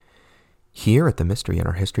Here at the Mystery in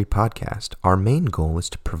Our History podcast, our main goal is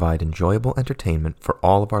to provide enjoyable entertainment for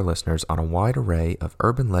all of our listeners on a wide array of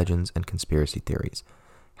urban legends and conspiracy theories.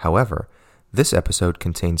 However, this episode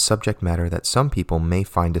contains subject matter that some people may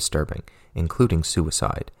find disturbing, including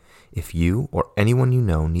suicide. If you or anyone you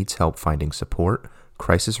know needs help finding support,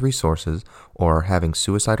 crisis resources, or are having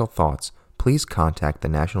suicidal thoughts, please contact the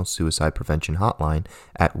National Suicide Prevention Hotline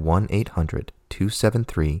at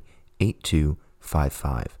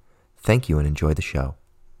 1-800-273-8255. Thank you and enjoy the show.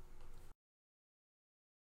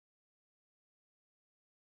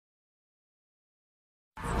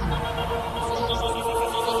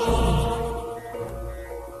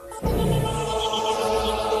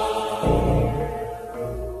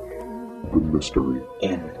 The Mystery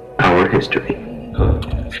in Our History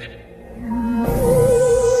podcast.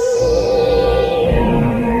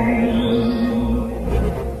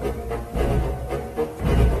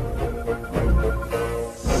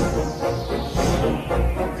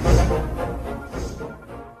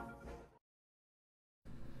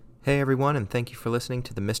 Hey everyone, and thank you for listening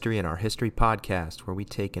to the Mystery in Our History podcast, where we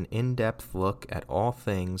take an in-depth look at all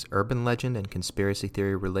things urban legend and conspiracy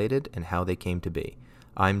theory related and how they came to be.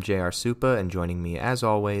 I'm J.R. Supa, and joining me as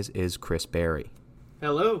always is Chris Berry.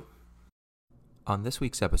 Hello. On this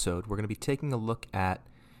week's episode, we're going to be taking a look at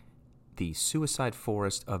the Suicide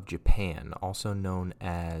Forest of Japan, also known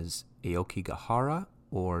as Aokigahara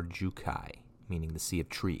or Jukai, meaning the Sea of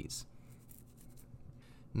Trees.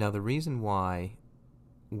 Now, the reason why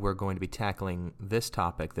we're going to be tackling this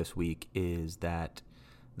topic this week is that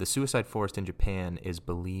the Suicide Forest in Japan is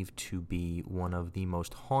believed to be one of the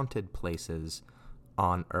most haunted places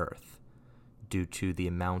on Earth due to the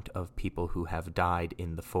amount of people who have died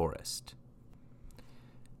in the forest.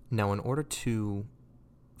 Now, in order to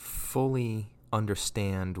fully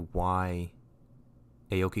understand why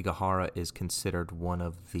Aokigahara is considered one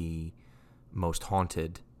of the most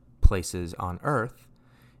haunted places on Earth,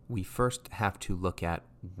 we first have to look at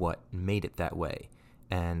what made it that way,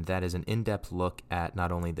 and that is an in-depth look at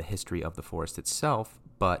not only the history of the forest itself,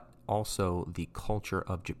 but also the culture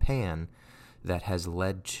of Japan that has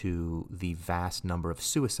led to the vast number of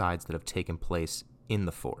suicides that have taken place in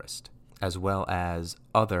the forest, as well as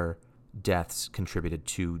other deaths contributed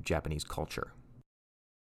to Japanese culture.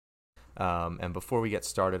 And before we get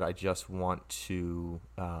started, I just want to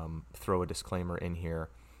throw a disclaimer in here.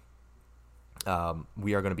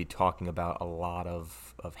 We are going to be talking about a lot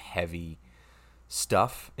of heavy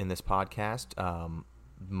stuff in this podcast,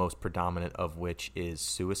 most predominant of which is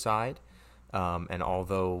suicide. And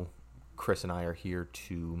although Chris and I are here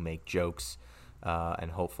to make jokes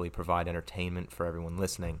and hopefully provide entertainment for everyone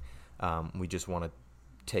listening, we just want to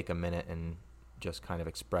take a minute and just kind of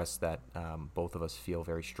express that both of us feel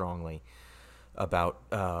very strongly about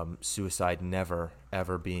suicide never,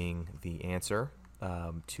 ever being the answer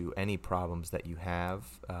to any problems that you have.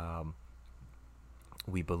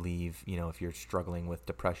 We believe, if you're struggling with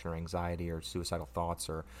depression or anxiety or suicidal thoughts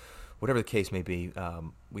or whatever the case may be,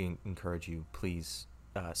 we encourage you, please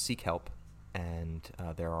seek help. And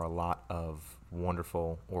there are a lot of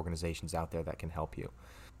wonderful organizations out there that can help you.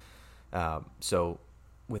 So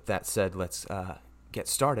with that said, let's get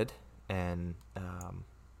started. And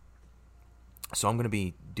so I'm going to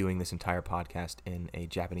be doing this entire podcast in a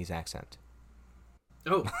Japanese accent.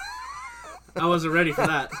 Oh, I wasn't ready for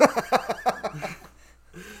that.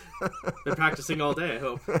 Been practicing all day, I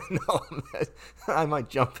hope. No, I might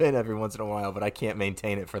jump in every once in a while, but I can't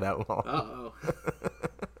maintain it for that long. Uh-oh.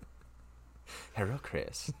 Hello,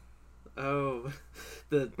 Chris. Oh,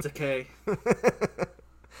 the decay.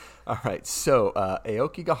 All right, so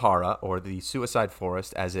Aokigahara, or the Suicide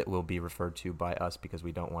Forest, as it will be referred to by us because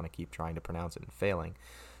we don't want to keep trying to pronounce it and failing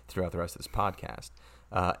throughout the rest of this podcast,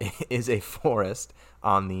 is a forest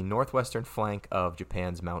on the northwestern flank of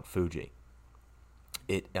Japan's Mount Fuji.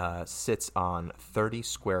 It sits on 30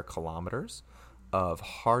 square kilometers of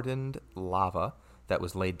hardened lava that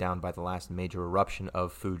was laid down by the last major eruption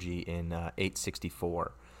of Fuji in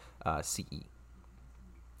 864 CE.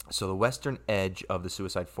 So the western edge of the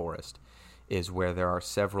Suicide Forest is where there are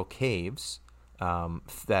several caves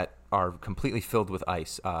that are completely filled with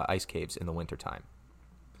ice caves in the wintertime.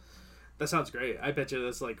 That sounds great. I bet you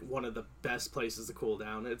that's like one of the best places to cool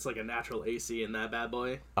down. It's like a natural AC in that bad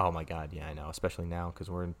boy. Oh my God, yeah, I know. Especially now because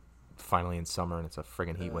we're finally in summer and it's a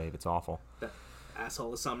friggin' heat wave. It's awful. That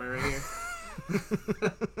asshole of summer right here.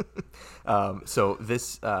 So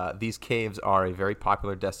these caves are a very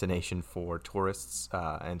popular destination for tourists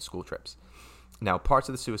and school trips. Now, parts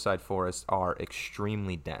of the Suicide Forest are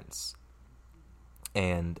extremely dense,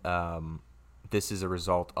 and this is a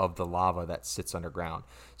result of the lava that sits underground.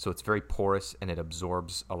 So it's very porous and it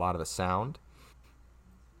absorbs a lot of the sound.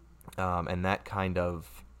 And that kind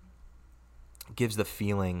of gives the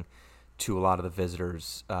feeling to a lot of the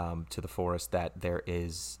visitors to the forest that there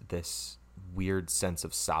is this weird sense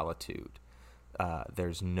of solitude.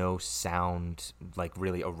 There's no sound like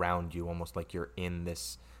really around you, almost like you're in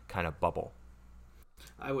this kind of bubble.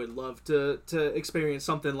 I would love to experience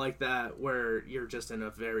something like that where you're just in a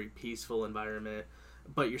very peaceful environment,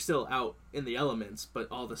 but you're still out in the elements, but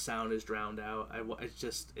all the sound is drowned out.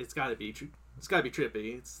 It's got to be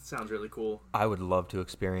trippy. It sounds really cool. I would love to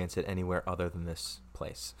experience it anywhere other than this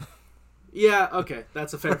place. Yeah, okay,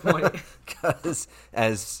 that's a fair point. Because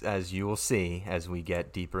as you will see, as we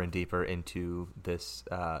get deeper and deeper into this,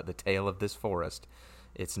 the tale of this forest,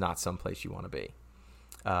 it's not someplace you want to be.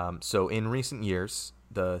 So in recent years,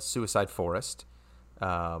 the Suicide Forest,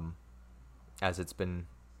 as it's been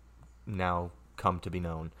now come to be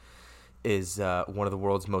known, is one of the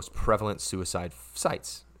world's most prevalent suicide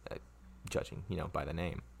sites, judging by the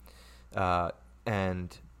name.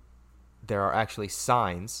 And there are actually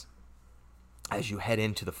signs as you head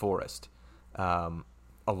into the forest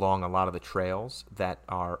along a lot of the trails that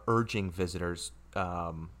are urging visitors,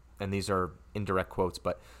 and these are indirect quotes,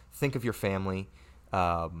 but think of your family,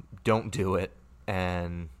 don't do it,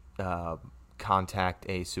 and contact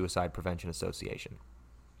a suicide prevention association.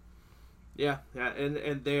 Yeah,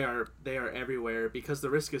 and they are everywhere because the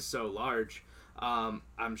risk is so large.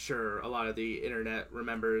 I'm sure a lot of the internet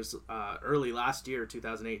remembers early last year,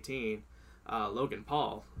 2018, Logan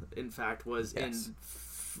Paul, in fact, was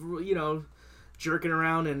jerking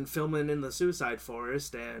around and filming in the suicide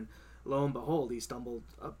forest, and lo and behold, he stumbled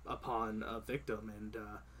upon a victim,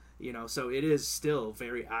 and so it is still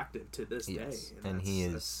very active to this day. And he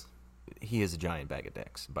is a giant bag of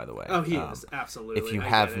dicks, by the way. Oh, he is, absolutely. If you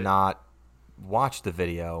have not watched the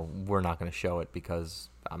video, we're not going to show it because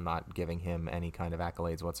I'm not giving him any kind of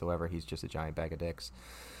accolades whatsoever. He's just a giant bag of dicks.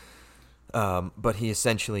 But he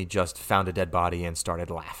essentially just found a dead body and started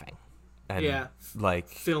laughing. And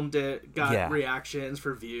filmed it, got reactions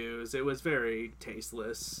for views. It was very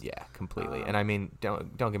tasteless. Yeah, completely. And I mean,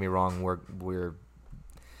 don't get me wrong. We're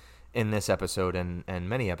in this episode and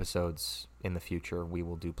many episodes in the future, we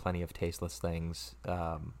will do plenty of tasteless things.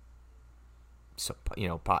 So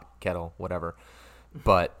pot, kettle, whatever,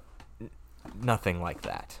 but nothing like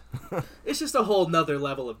that. It's just a whole nother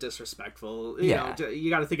level of disrespectful. You know, you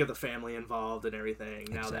got to think of the family involved and everything.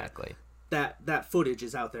 Now exactly. That footage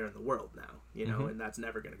is out there in the world now, and that's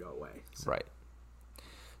never going to go away. So. Right.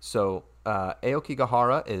 So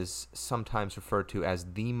Aokigahara is sometimes referred to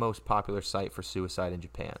as the most popular site for suicide in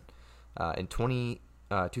Japan. In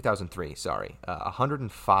 2003,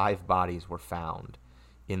 105 bodies were found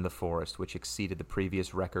in the forest, which exceeded the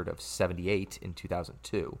previous record of 78 in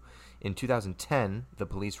 2002. In 2010, the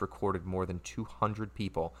police recorded more than 200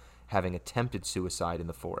 people having attempted suicide in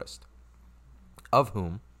the forest, of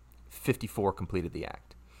whom 54 completed the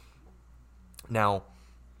act. Now,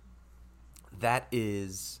 that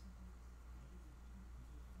is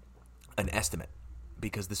an estimate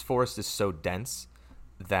because this forest is so dense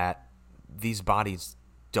that these bodies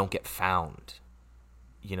don't get found.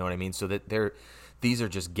 You know what I mean? So that these are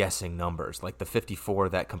just guessing numbers. Like the 54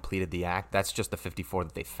 that completed the act, that's just the 54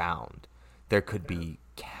 that they found. There could be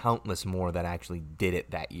countless more that actually did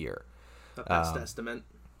it that year. The best estimate.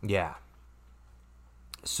 Yeah.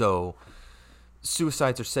 So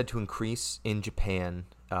suicides are said to increase in Japan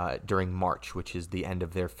during March, which is the end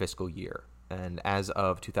of their fiscal year. And as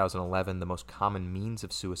of 2011, the most common means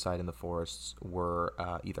of suicide in the forests were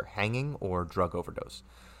either hanging or drug overdose.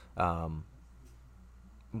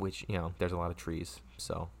 Which, there's a lot of trees,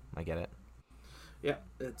 so I get it. Yeah,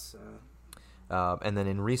 it's... And then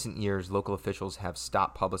in recent years, local officials have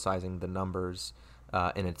stopped publicizing the numbers in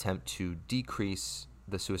an attempt to decrease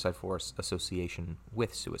the Suicide Forest association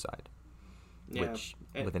with suicide. Yeah, which,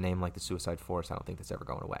 with a name like the Suicide Forest, I don't think that's ever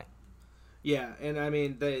going away. Yeah, and I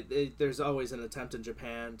mean, there's always an attempt in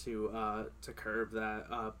Japan to curb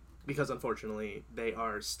that, because unfortunately, they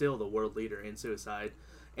are still the world leader in suicide.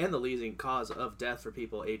 And the leading cause of death for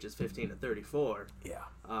people ages 15 to 34. Yeah.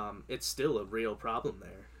 It's still a real problem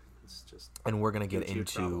there. It's just and we're gonna get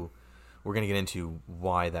into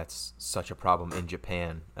why that's such a problem in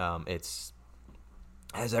Japan. It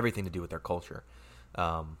has everything to do with their culture,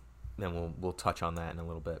 and we'll touch on that in a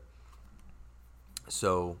little bit.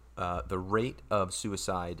 So the rate of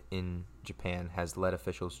suicide in Japan has led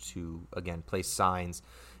officials to again place signs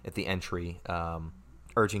at the entry.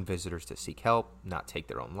 Urging visitors to seek help, not take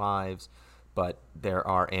their own lives. but there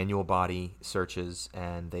are annual body searches,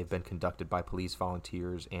 and they've been conducted by police,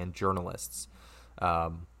 volunteers, and journalists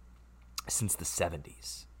since the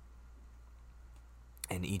 70s.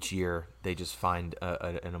 And each year they just find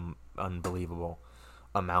an unbelievable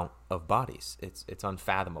amount of bodies. It's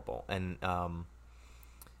unfathomable. And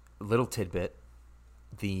little tidbit,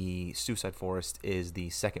 the Suicide Forest is the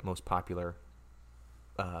second most popular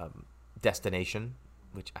destination,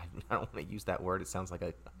 which I don't want to use that word. It sounds like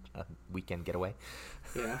a weekend getaway.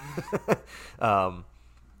 Yeah.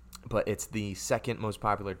 But it's the second most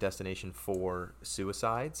popular destination for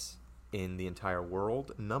suicides in the entire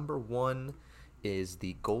world. Number one is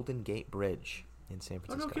the Golden Gate Bridge in San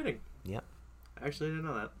Francisco. Oh, no kidding. Yeah. Actually, I didn't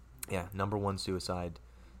know that. Yeah, number one suicide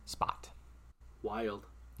spot. Wild.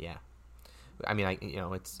 Yeah. I mean,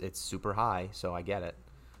 it's super high, so I get it.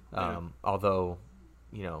 Yeah. Although,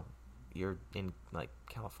 you're in, like,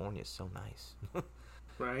 California is so nice.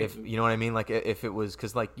 Right. If you know what I mean, like if it was,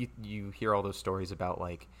 because like you hear all those stories about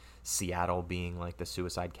like Seattle being like the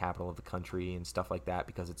suicide capital of the country and stuff like that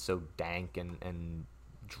because it's so dank and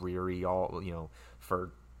dreary all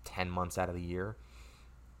for 10 months out of the year.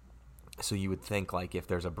 So you would think like if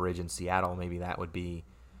there's a bridge in Seattle, maybe that would be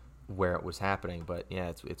where it was happening. But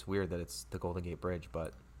yeah, it's weird that it's the Golden Gate Bridge,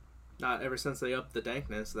 but not ever since they upped the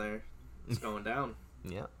dankness there, it's going down.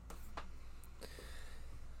 Yeah.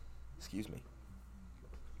 Excuse me.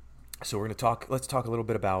 So let's talk a little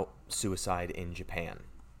bit about suicide in Japan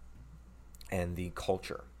and the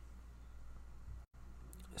culture.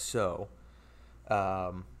 So,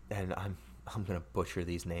 and I'm going to butcher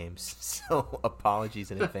these names, so apologies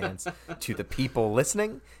in advance to the people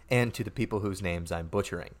listening and to the people whose names I'm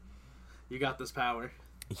butchering. You got this power.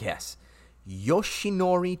 Yes.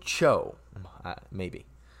 Yoshinori Cho, maybe,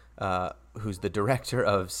 who's the director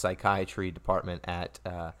of psychiatry department at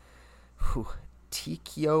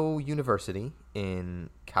Tikio University in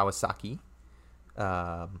Kawasaki,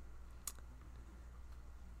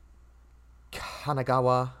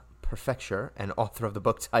 Kanagawa Prefecture, and author of the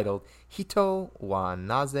book titled Hito wa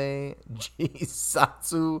Naze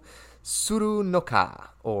Jisatsu Suru no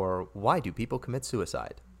Ka, or Why Do People Commit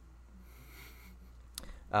Suicide?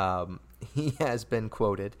 He has been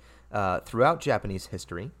quoted, throughout Japanese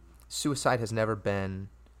history, suicide has never been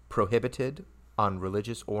prohibited on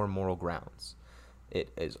religious or moral grounds. It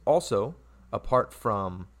is also, apart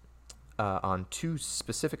from on two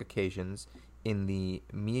specific occasions in the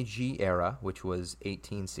Meiji era, which was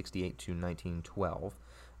 1868 to 1912,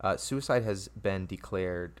 suicide has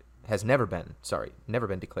never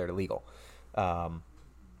been declared illegal.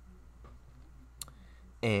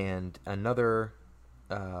 And another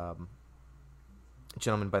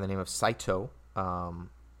gentleman by the name of Saito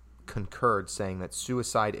concurred, saying that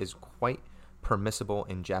suicide is quite permissible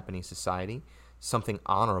in Japanese society, something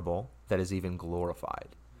honorable that is even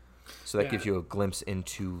glorified. So that gives you a glimpse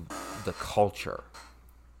into the culture.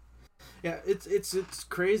 Yeah, it's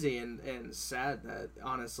crazy and sad that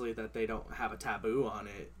honestly that they don't have a taboo on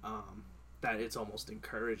it. That it's almost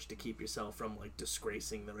encouraged to keep yourself from like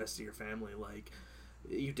disgracing the rest of your family. Like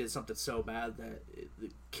you did something so bad that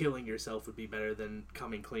killing yourself would be better than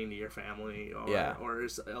coming clean to your family or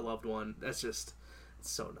a loved one. That's just it's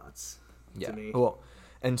so nuts to me. Well,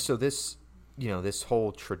 and so this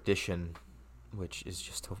whole tradition, which is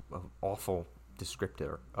just an awful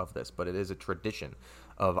descriptor of this, but it is a tradition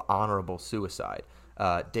of honorable suicide,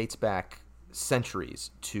 dates back centuries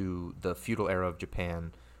to the feudal era of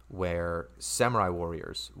Japan, where samurai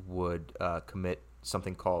warriors would commit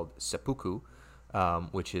something called seppuku,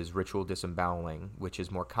 which is ritual disemboweling, which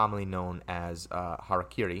is more commonly known as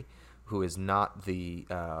harakiri, who is not the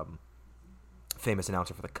famous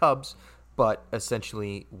announcer for the Cubs, but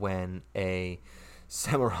essentially when a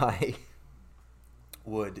samurai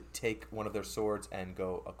would take one of their swords and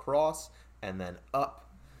go across and then up,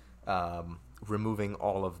 removing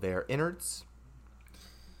all of their innards.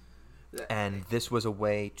 And this was a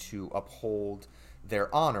way to uphold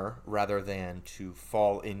their honor rather than to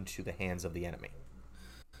fall into the hands of the enemy.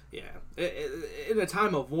 Yeah. In a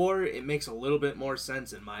time of war, it makes a little bit more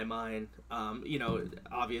sense in my mind.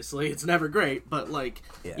 Obviously, it's never great, but,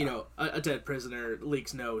 a dead prisoner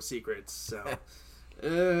leaks no secrets, so...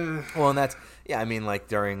 Well, and that's... Yeah, I mean, like,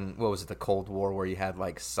 during, what was it, the Cold War, where you had,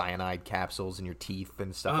 like, cyanide capsules in your teeth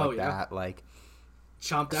and stuff that, like...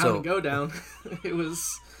 Chomp down and go down. It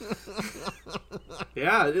was...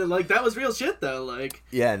 Yeah, like, that was real shit, though, like...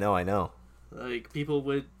 Yeah, no, I know. Like, people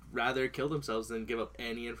would rather kill themselves than give up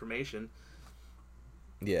any information.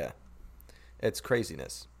 Yeah. It's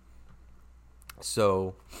craziness.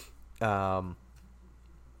 So, so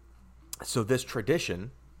this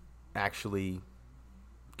tradition actually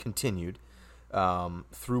continued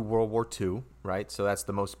through World War II, right? So that's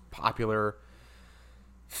the most popular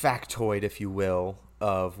factoid, if you will,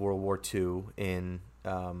 of World War II in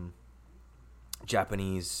the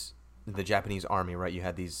Japanese army, right? You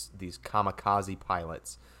had these kamikaze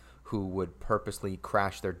pilots who would purposely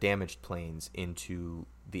crash their damaged planes into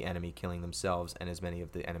the enemy, killing themselves and as many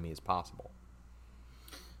of the enemy as possible.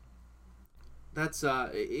 That's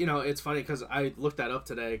it's funny because I looked that up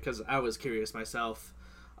today because I was curious myself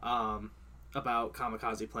about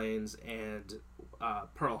kamikaze planes and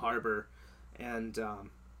Pearl Harbor, and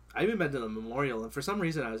I even been to the memorial, and for some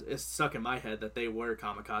reason it's stuck in my head that they were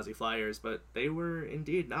kamikaze flyers, but they were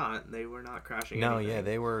indeed not. They were not crashing. No, anything. Yeah,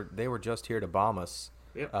 they were just here to bomb us.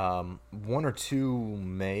 Yep. One or two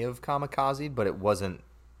may have kamikazed, but it wasn't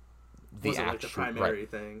wasn't like the primary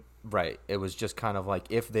thing. Right. It was just kind of like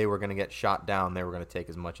if they were going to get shot down, they were going to take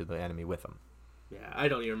as much of the enemy with them. Yeah, I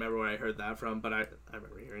don't even remember where I heard that from, but I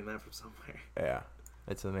remember hearing that from somewhere. Yeah,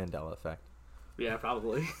 it's the Mandela effect. Yeah,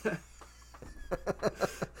 probably.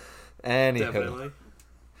 Anywho. Definitely.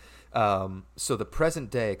 So the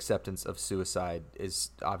present day acceptance of suicide is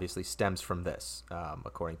obviously stems from this,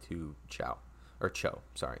 according to Cho.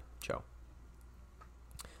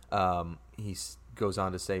 He goes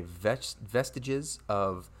on to say vestiges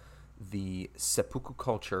of the seppuku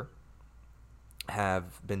culture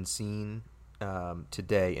have been seen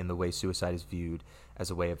today in the way suicide is viewed as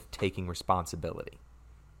a way of taking responsibility.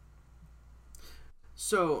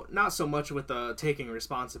 So, not so much with the taking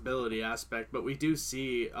responsibility aspect, but we do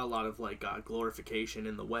see a lot of glorification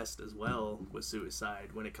in the West as well with suicide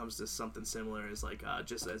when it comes to something similar as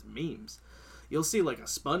just as memes. You'll see a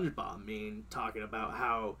SpongeBob meme talking about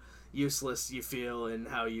how useless you feel and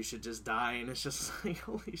how you should just die, and it's just like,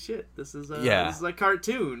 holy shit, this is a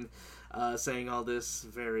cartoon saying all this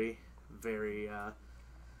very, very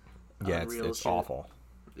unreal it's shit. Awful.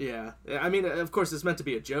 Yeah, I mean, of course, it's meant to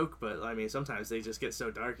be a joke, but I mean, sometimes they just get so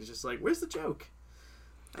dark. It's just like, where's the joke?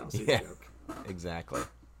 I don't see the joke. Exactly.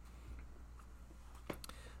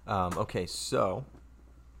 Okay, so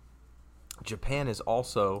Japan is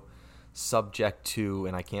also subject to,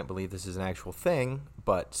 and I can't believe this is an actual thing,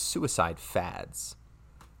 but suicide fads.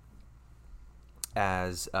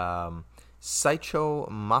 As Saicho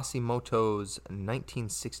Masimoto's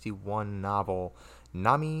 1961 novel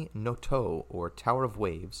Nami no To, or Tower of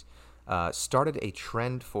Waves, started a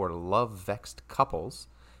trend for love-vexed couples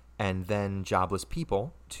and then jobless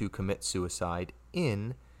people to commit suicide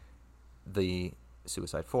in the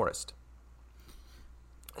suicide forest.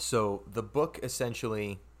 So the book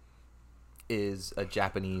essentially is a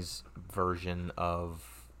Japanese version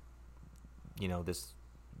of, this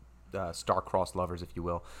star-crossed lovers, if you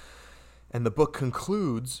will. And the book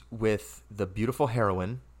concludes with the beautiful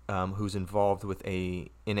heroine who's involved in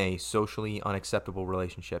a socially unacceptable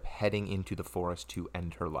relationship heading into the forest to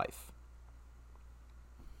end her life.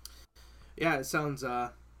 Yeah, it sounds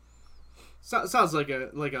sounds like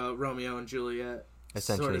a Romeo and Juliet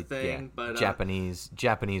essentially sort of thing, yeah, but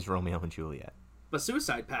Japanese Romeo and Juliet. But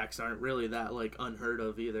suicide pacts aren't really that unheard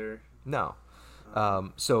of either. No.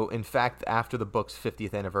 So in fact, after the book's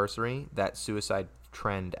 50th anniversary, that suicide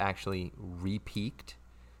trend actually re-peaked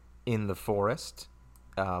in the forest.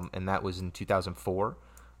 And that was in 2004.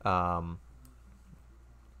 And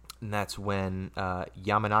that's when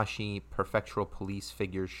Yamanashi prefectural police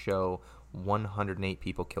figures show 108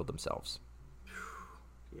 people killed themselves.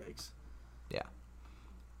 Yikes. Yeah.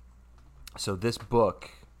 So this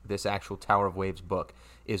book, this actual Tower of Waves book,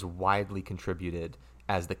 is widely contributed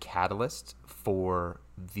as the catalyst for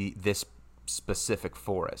this specific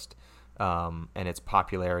forest and its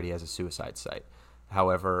popularity as a suicide site.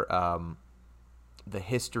 However, the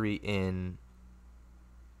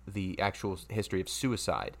actual history of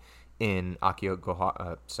suicide in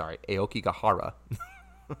Aokigahara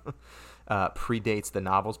predates the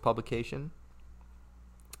novel's publication,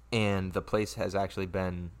 and the place has actually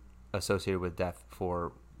been associated with death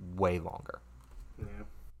for way longer. Yeah,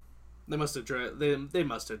 they must have they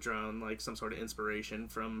must have drawn some sort of inspiration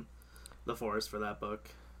from the forest for that book.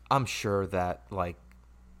 I'm sure that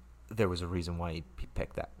there was a reason why he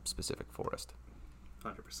picked that specific forest.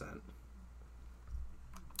 100%.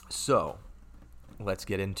 So, let's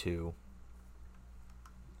get into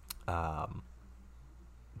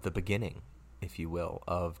the beginning, if you will,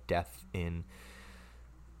 of death in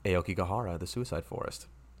Aokigahara, the suicide forest.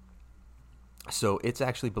 So, it's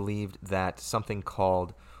actually believed that something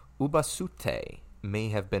called ubasute may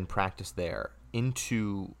have been practiced there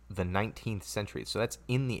into the 19th century. So, that's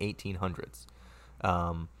in the 1800s.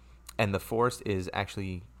 And the forest is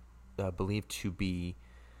actually believed to be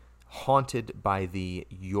haunted by the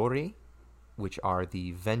yori, which are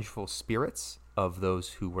the vengeful spirits of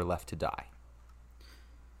those who were left to die.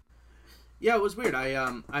 Yeah, it was weird.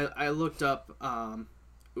 I looked up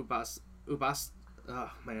Ubas.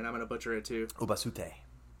 Oh man, I'm gonna butcher it too. Ubasute.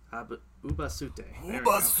 Ubasute.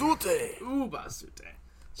 Ubasute. Ubasute.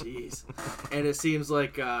 Jeez. And it seems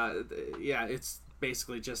like it's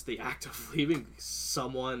basically just the act of leaving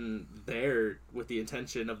someone there with the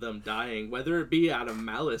intention of them dying, whether it be out of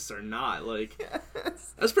malice or not. Like,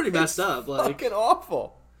 yes. That's pretty messed up. Like, fucking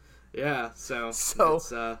awful. Yeah. So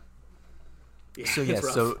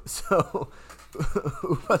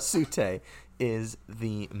Ubasute is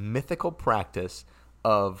the mythical practice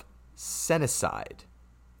of senicide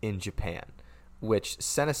in Japan, which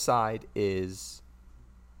senicide is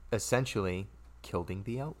essentially killing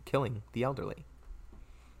the elderly.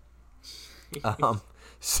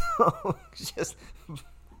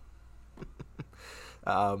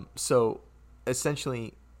 So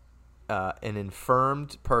essentially, an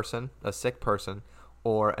infirmed person, a sick person,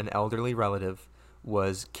 or an elderly relative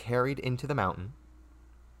was carried into the mountain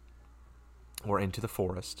or into the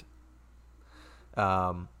forest,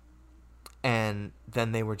 and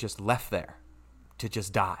then they were just left there to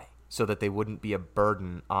just die, so that they wouldn't be a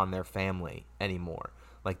burden on their family anymore.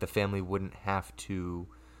 Like, the family wouldn't have to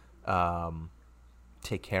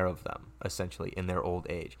take care of them, essentially, in their old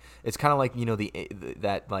age. It's kind of like,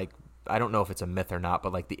 I don't know if it's a myth or not,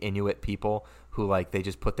 but like the Inuit people who, like, they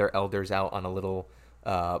just put their elders out on a little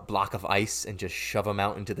block of ice and just shove them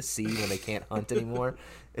out into the sea when they can't hunt anymore.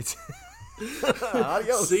 It's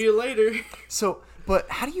adios. See you later. So, but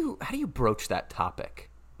how do you broach that topic?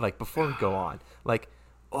 Like, before we go on, like,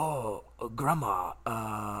 oh, grandma,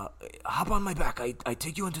 hop on my back. I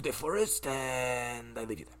take you into the forest and I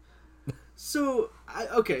leave you there. So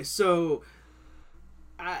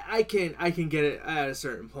I can get it at a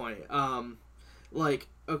certain point.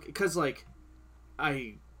 Because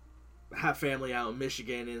I have family out in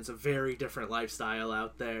Michigan, and it's a very different lifestyle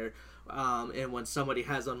out there. And when somebody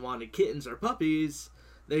has unwanted kittens or puppies,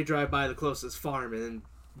 they drive by the closest farm and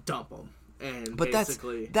dump them. But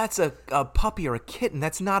that's a puppy or a kitten.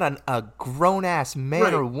 That's not a grown ass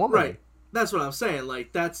man or woman. Right. That's what I'm saying.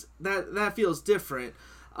 Like, that feels different.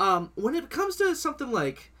 When it comes to something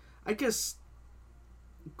like, I guess,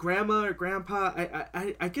 grandma or grandpa,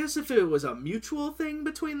 I guess if it was a mutual thing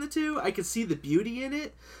between the two, I could see the beauty in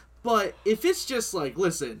it. But if it's just like,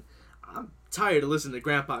 listen, I'm tired of listening to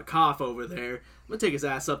grandpa cough over there, I'm gonna take his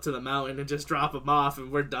ass up to the mountain and just drop him off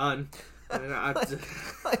and we're done. And that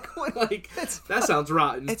sounds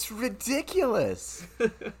rotten. It's ridiculous.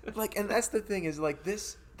 And that's the thing, is like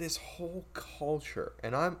this whole culture,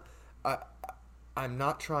 and I'm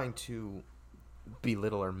not trying to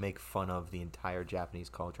belittle or make fun of the entire Japanese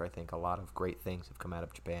culture. I think a lot of great things have come out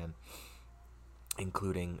of Japan,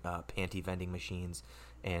 including panty vending machines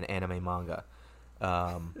and anime manga,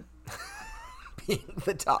 being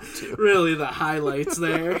the top two. Really, the highlights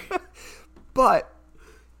there. But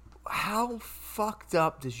how fucked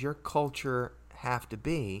up does your culture have to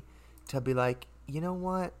be like, you know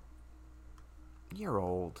what? You're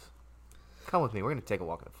old. Come with me. We're going to take a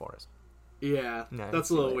walk in the forest. Yeah,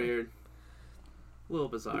 that's a little weird. A little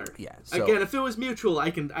bizarre. Yeah. So, again, if it was mutual,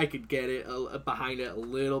 I could get it behind it a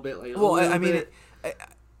little bit.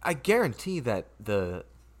 I guarantee that the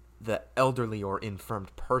elderly or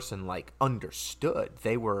infirmed person, like, understood.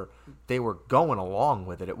 They were going along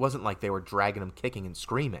with it. It wasn't like they were dragging them kicking and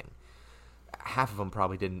screaming. Half of them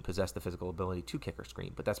probably didn't possess the physical ability to kick or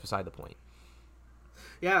scream, but that's beside the point.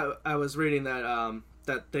 Yeah, I was reading that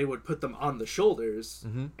that they would put them on the shoulders,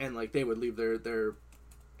 mm-hmm. and like they would leave their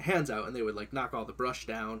hands out, and they would like knock all the brush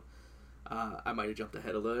down. I might have jumped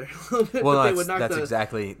ahead a little bit. Well, that's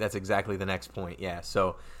exactly the next point. Yeah.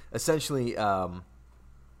 So essentially,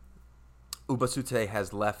 Ubasute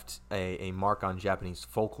has left a mark on Japanese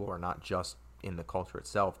folklore, not just in the culture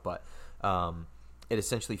itself, but it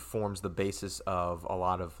essentially forms the basis of a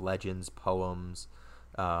lot of legends, poems,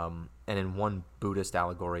 and in one Buddhist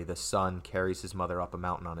allegory, the son carries his mother up a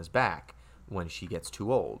mountain on his back when she gets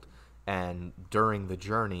too old. And during the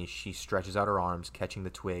journey, she stretches out her arms, catching the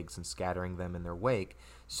twigs and scattering them in their wake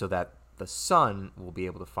so that the son will be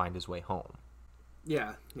able to find his way home.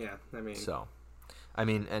 Yeah.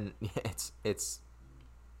 And it's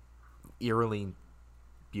eerily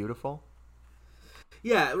beautiful.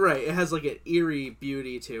 Yeah, right. It has like an eerie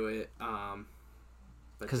beauty to it.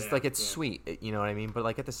 Because it's sweet, you know what I mean? But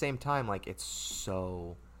like at the same time, like it's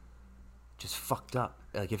so just fucked up.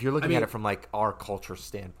 Like if you're looking at it from like our culture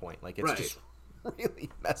standpoint, like it's just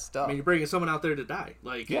really messed up. I mean, you're bringing someone out there to die.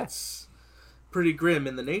 Like it's pretty grim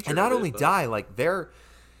in the nature. And not only die, like they're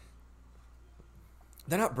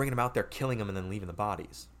not bringing them out there, killing them, and then leaving the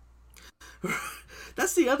bodies.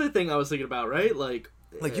 That's the other thing I was thinking about, right? Like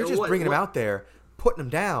you're just bringing them out there, putting them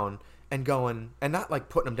down, and going, and not like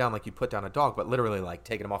putting them down like you put down a dog, but literally like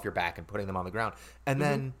taking them off your back and putting them on the ground, and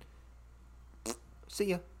then see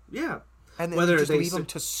ya. Yeah. And then whether you just they leave them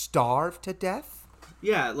to starve to death.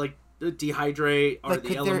 Yeah, like dehydrate, or Like,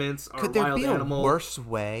 the elements, or could there wild be animal. a worse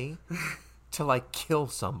way to like kill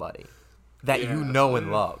somebody that you Yeah. know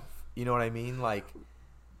and love? You know what I mean? Like,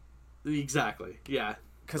 Exactly. Yeah.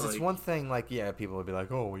 because it's one thing, like, yeah, people would be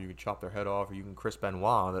like, oh, well, you can chop their head off, or you can Chris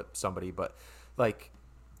Benoit somebody, but like,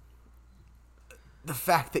 the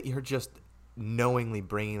fact that you're just knowingly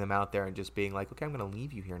bringing them out there and just being like, okay, I'm going to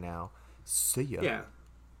leave you here now. See ya. Yeah.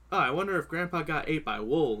 Oh, I wonder if Grandpa got ate by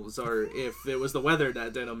wolves, or if it was the weather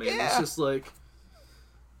that did him in. Yeah. It's just like,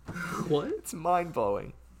 what? It's mind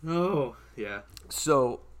blowing. Oh, yeah.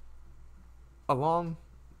 So, well,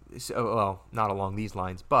 not along these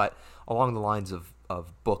lines, but along the lines of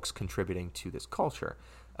books contributing to this culture,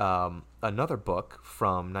 another book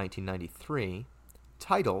from 1993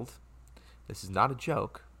 titled, this is not a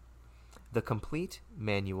joke, The Complete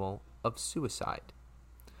Manual of Suicide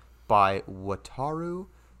by Wataru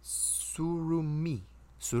Surumi,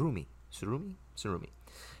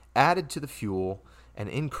 added to the fuel and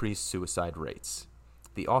increased suicide rates.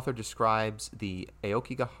 The author describes the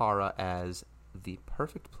Aokigahara as the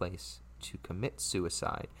perfect place to commit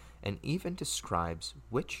suicide, and even describes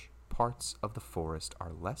which parts of the forest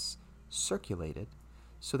are less circulated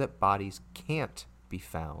so that bodies can't be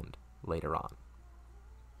found later on.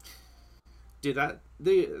 Dude, that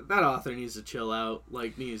author needs to chill out.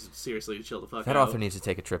 Like, needs seriously to chill the fuck out. That author needs to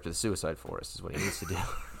take a trip to the suicide forest is what he needs to do.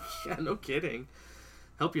 Yeah, no kidding.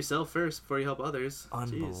 Help yourself first before you help others.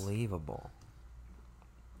 Unbelievable.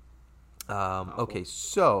 Okay,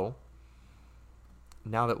 so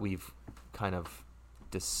now that we've kind of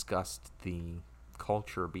discussed the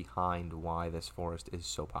culture behind why this forest is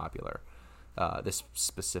so popular, this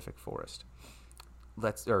specific forest,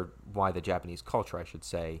 or why the Japanese culture, I should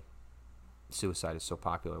say, suicide is so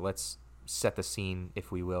popular. Let's set the scene,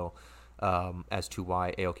 if we will, as to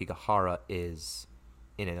why Aokigahara is,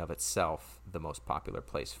 in and of itself, the most popular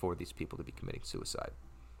place for these people to be committing suicide.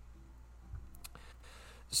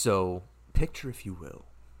 So, picture, if you will,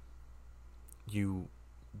 you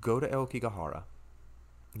go to Aokigahara,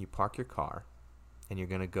 you park your car, and you're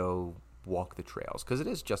going to go walk the trails, because it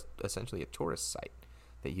is just essentially a tourist site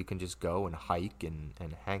that you can just go and hike and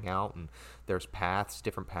hang out, and there's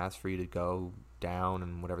different paths for you to go down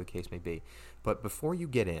and whatever the case may be. But before you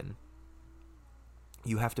get in,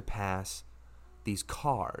 you have to pass these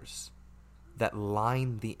cars that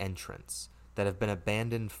line the entrance, that have been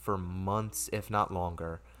abandoned for months, if not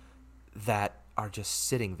longer, that are just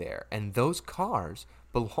sitting there. And those cars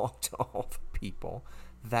belong to all the people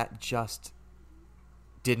that just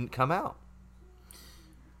didn't come out.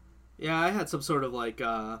 Yeah, I had some sort of like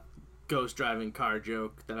ghost driving car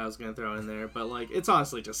joke that I was gonna throw in there, but like it's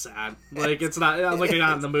honestly just sad. Like it's not. I'm like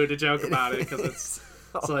not in the mood to joke about it because it's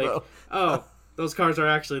like, oh, those cars are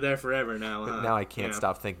actually there forever now. Huh? Now I can't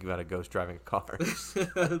stop thinking about a ghost driving a car.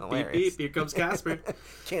 Beep beep! Here comes Casper.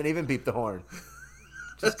 Can't even beep the horn.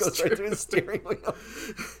 Just goes right through the steering wheel.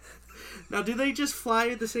 Now, do they just fly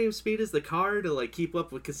at the same speed as the car to like keep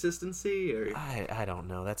up with consistency, or I don't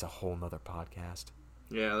know. That's a whole nother podcast.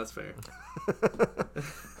 Yeah, that's fair.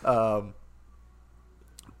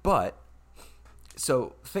 But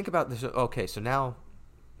so think about this. Okay, so now,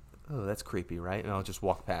 that's creepy, right? And I'll just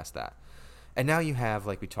walk past that. And now you have,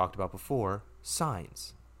 like we talked about before,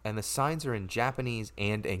 signs, and the signs are in Japanese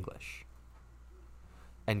and English,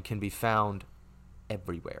 and can be found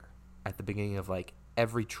everywhere at the beginning of like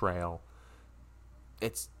every trail.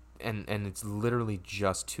 It's it's literally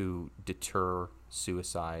just to deter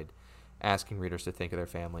suicide, asking readers to think of their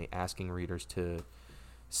family, asking readers to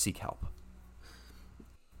seek help.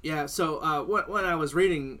 Yeah. So when I was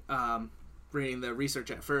reading the research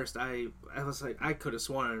at first, I was like, I could have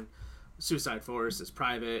sworn Suicide Forest is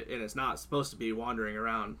private and it's not supposed to be wandering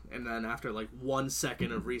around. And then after like 1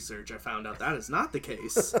 second of research, I found out that is not the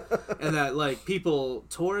case, and that like people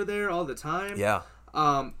tour there all the time. Yeah.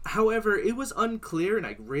 However, it was unclear, and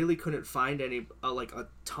I really couldn't find any like a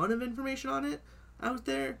ton of information on it out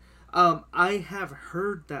there. I have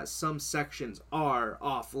heard that some sections are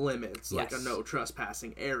off limits, like a no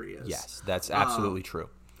trespassing areas. Yes, that's absolutely true.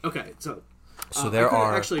 Okay, so there I couldn't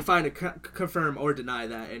are actually find a confirm or deny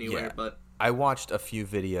that anywhere, but I watched a few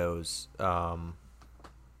videos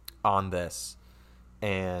on this,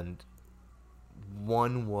 and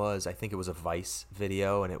one was, I think it was a Vice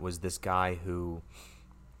video, and it was this guy who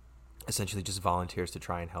essentially just volunteers to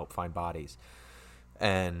try and help find bodies.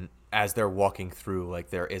 And as they're walking through, like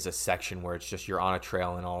there is a section where it's just you're on a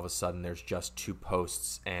trail and all of a sudden there's just 2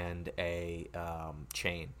 posts and a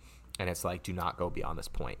chain, and it's like, do not go beyond this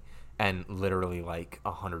point. And literally like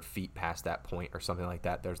 100 feet past that point or something like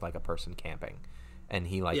that, there's like a person camping, and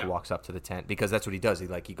he like walks up to the tent, because that's what he does.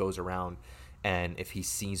 He goes around, and if he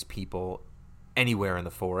sees people anywhere in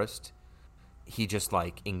the forest, he just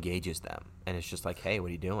like engages them, and it's just like, hey, what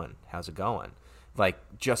are you doing? How's it going? Like,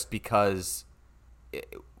 just because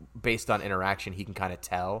based on interaction, he can kind of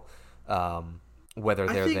tell whether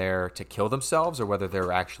they're there to kill themselves or whether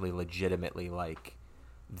they're actually legitimately like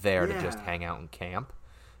there to just hang out and camp.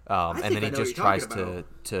 And then he just tries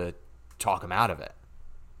to talk him out of it.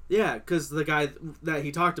 Yeah, because the guy that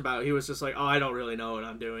he talked about, he was just like, oh, I don't really know what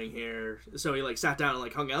I'm doing here. So he like sat down and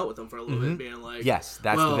like hung out with him for a little bit, being like, yes,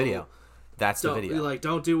 that's the video. That's the video. Like,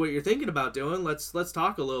 don't do what you're thinking about doing. Let's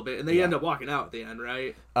talk a little bit. And they end up walking out at the end,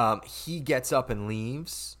 right? He gets up and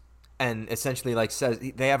leaves, and essentially like says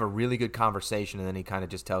they have a really good conversation, and then he kind of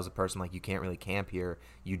just tells the person like, you can't really camp here.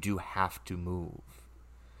 You do have to move.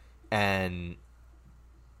 And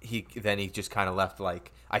he just kind of left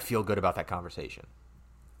like, I feel good about that conversation.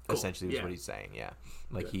 Cool. Essentially is what he's saying. Yeah.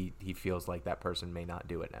 Like he feels like that person may not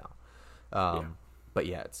do it now. But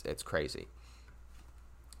yeah, it's crazy.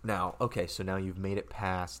 Now, okay, so now you've made it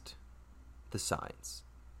past the signs,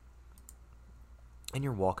 and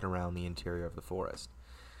you're walking around the interior of the forest,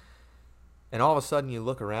 and all of a sudden you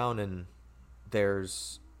look around and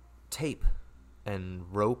there's tape and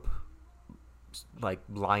rope like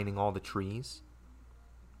lining all the trees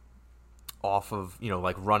off of,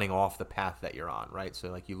 like running off the path that you're on, right? So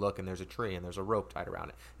like you look and there's a tree and there's a rope tied around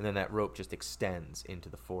it, and then that rope just extends into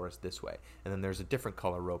the forest this way, and then there's a different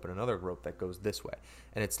color rope and another rope that goes this way,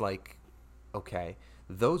 and it's like, okay,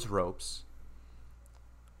 those ropes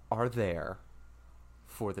are there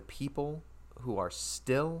for the people who are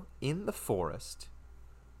still in the forest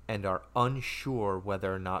and are unsure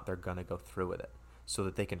whether or not they're gonna go through with it, so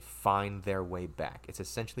that they can find their way back. It's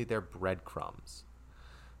essentially their breadcrumbs.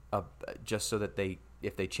 Just so that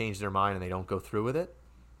if they change their mind and they don't go through with it.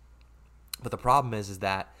 But the problem is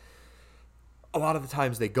that a lot of the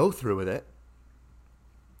times they go through with it,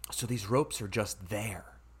 so these ropes are just there.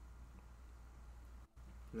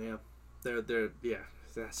 Yeah, they're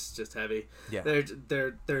that's just heavy. Yeah,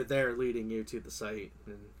 they're there leading you to the site.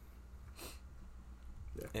 And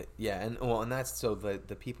that's so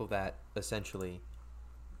the people that essentially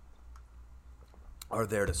are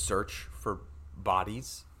there to search for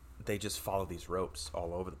bodies, they just follow these ropes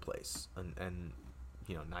all over the place, and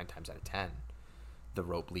 9 times out of 10 the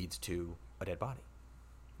rope leads to a dead body.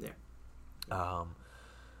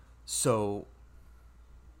 So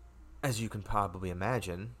as you can probably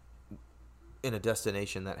imagine, in a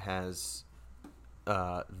destination that has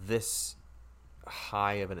this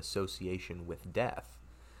high of an association with death,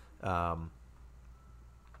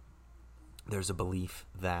 there's a belief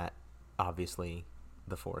that obviously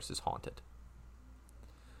the forest is haunted.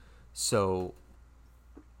 So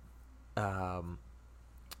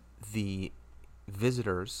the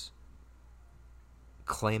visitors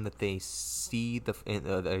claim that they see the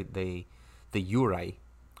Yurei,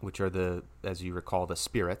 which are as you recall, the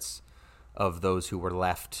spirits of those who were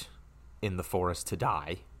left in the forest to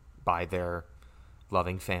die by their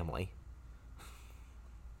loving family.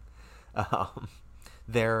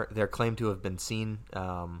 They're claimed to have been seen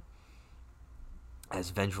as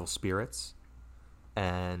vengeful spirits,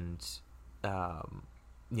 and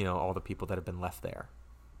all the people that have been left there.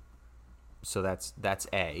 So that's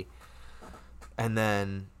A. And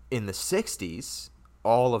then in the 60s,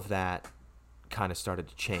 all of that kind of started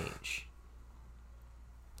to change.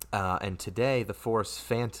 And today, the forest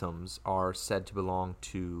phantoms are said to belong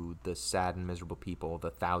to the sad and miserable people, the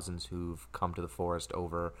thousands who've come to the forest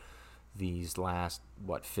over these last,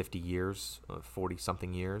 50 years,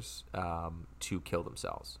 40-something years, to kill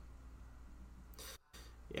themselves.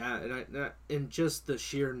 Yeah, and just the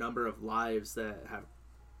sheer number of lives that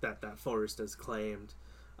forest has claimed.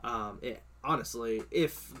 Honestly,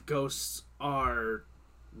 if ghosts are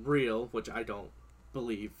real, which I don't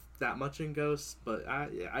believe that much in ghosts, but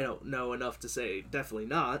I don't know enough to say definitely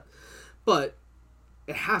not. But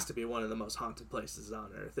it has to be one of the most haunted places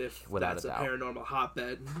on Earth, if without that's a doubt. Paranormal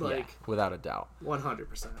hotbed. Without a doubt.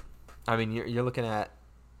 100%. I mean, you're looking at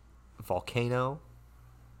volcano,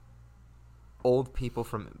 old people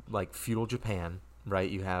from like feudal Japan, right?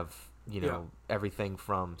 You have everything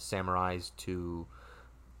from samurais to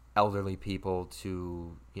elderly people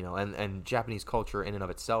to and Japanese culture in and of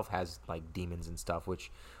itself has like demons and stuff,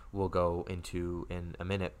 which we'll go into in a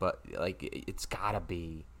minute. But like it's gotta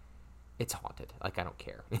be it's haunted. Like, I don't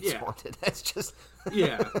care. It's Yeah. haunted. It's just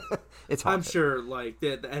Yeah. it's I'm haunted. sure like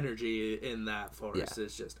the energy in that forest Yeah.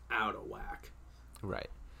 is just out of whack. Right.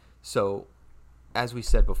 So, as we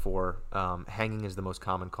said before, hanging is the most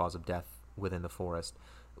common cause of death within the forest,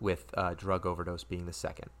 with drug overdose being the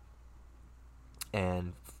second.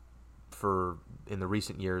 And in the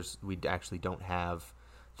recent years, we actually don't have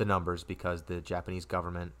the numbers because the Japanese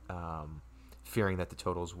government, fearing that the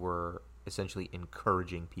totals were essentially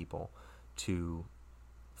encouraging people to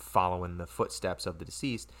follow in the footsteps of the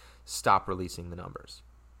deceased, stop releasing the numbers.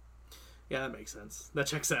 Yeah, that makes sense. That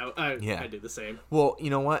checks out. I do the same. Well, you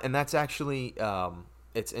know what? And that's actually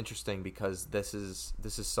it's interesting because this is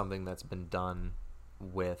something that's been done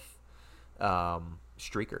with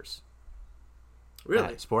streakers.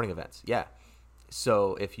 Really? At sporting events. Yeah.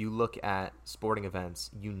 So if you look at sporting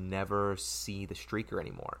events, you never see the streaker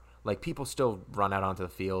anymore. Like, people still run out onto the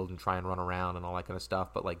field and try and run around and all that kind of stuff,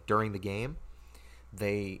 but like during the game,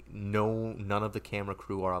 none of the camera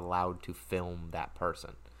crew are allowed to film that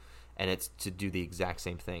person. And it's to do the exact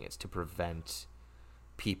same thing. It's to prevent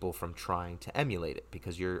people from trying to emulate it,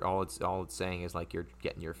 because all it's saying is like you're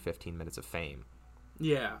getting your 15 minutes of fame.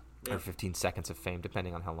 Yeah. Or 15 seconds of fame,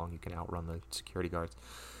 depending on how long you can outrun the security guards.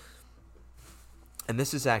 And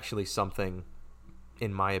this is actually something,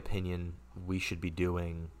 in my opinion, we should be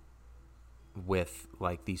doing with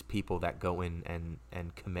like these people that go in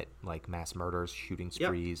and commit like mass murders, shooting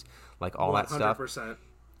sprees, like all that stuff. 100%.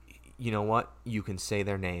 You know what? You can say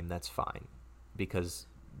their name, that's fine, because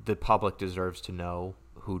the public deserves to know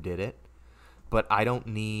who did it. But I don't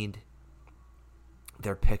need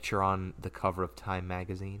their picture on the cover of Time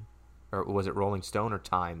magazine, or was it Rolling Stone or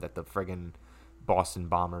Time that the friggin' Boston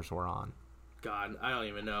Bombers were on? God, I don't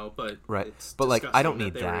even know, but Right. it's But like, I disgusting don't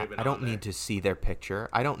need they were that. even I don't on there. need to see their picture.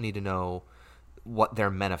 I don't need to know what their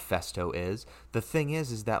manifesto is. The thing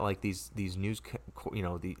is that like these news,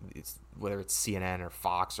 whether it's CNN or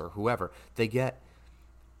Fox or whoever, they get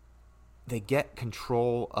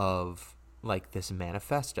control of like this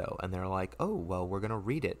manifesto, and they're like, oh well, we're gonna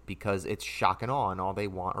read it because it's shock and awe, and all they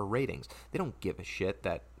want are ratings. They don't give a shit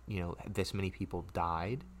that this many people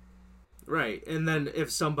died. Right, and then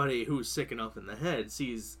if somebody who's sick enough in the head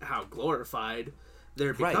sees how glorified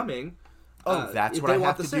they're Right. becoming, That's what they I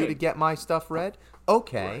want have the to do to same. get my stuff read?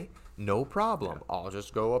 Okay, Right. no problem. I'll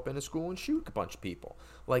just go up into school and shoot a bunch of people.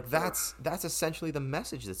 Like, that's essentially the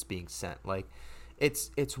message that's being sent. Like,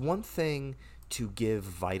 it's one thing to give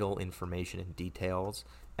vital information and details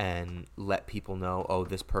and let people know, oh,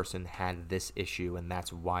 this person had this issue and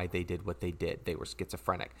that's why they did what they did. They were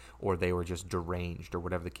schizophrenic, or they were just deranged, or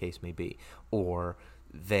whatever the case may be. Or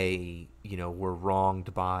they, were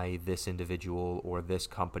wronged by this individual or this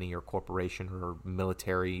company or corporation or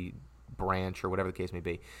military branch or whatever the case may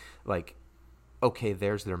be. Like, okay,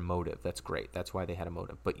 there's their motive. That's great. That's why they had a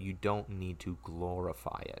motive. But you don't need to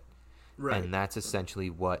glorify it. Right. And that's essentially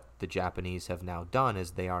what the Japanese have now done,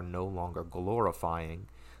 is they are no longer glorifying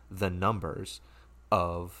the numbers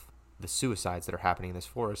of the suicides that are happening in this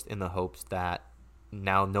forest, in the hopes that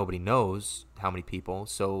now nobody knows how many people,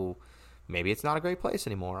 so maybe it's not a great place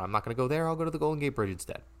anymore. I'm not going to go there. I'll go to the Golden Gate Bridge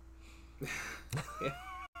instead.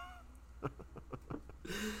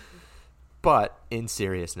 But in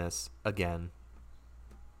seriousness, again,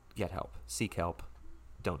 get help. Seek help.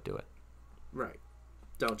 Don't do it. Right.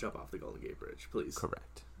 Don't jump off the Golden Gate Bridge, please.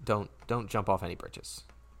 Correct. Don't jump off any bridges.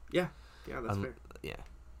 Yeah, that's fair. Yeah,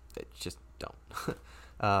 just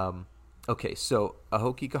don't. Okay, so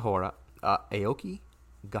Aoki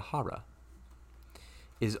Gahara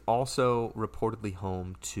is also reportedly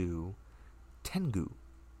home to Tengu,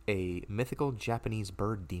 a mythical Japanese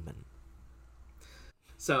bird demon.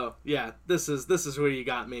 So yeah, this is where you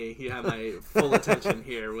got me. You have my full attention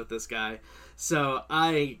here with this guy. So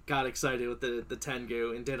I got excited with the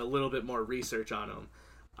Tengu and did a little bit more research on him.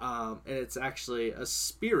 And it's actually a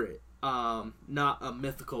spirit, not a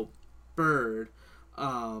mythical bird.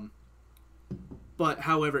 But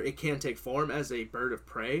however, it can take form as a bird of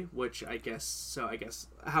prey, which I guess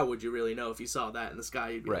how would you really know if you saw that in the sky?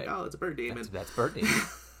 You'd be Right. like, oh, it's a bird demon. That's bird demon.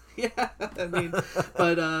 Yeah, I mean,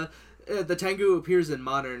 but the Tengu appears in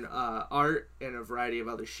modern art in a variety of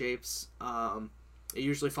other shapes. It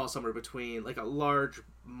usually falls somewhere between like a large,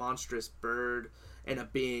 monstrous bird and a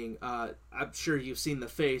being. I'm sure you've seen the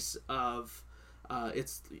face of.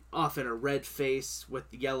 It's often a red face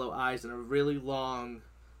with yellow eyes and a really long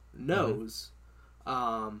nose.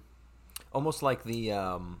 Almost like the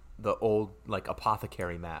old like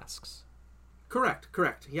apothecary masks. Correct.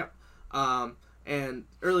 Yep. And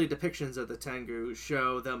early depictions of the Tengu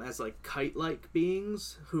show them as like kite-like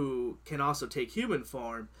beings who can also take human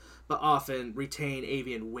form, but often retain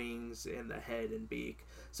avian wings in the head and beak.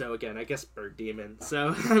 So again, I guess bird demon.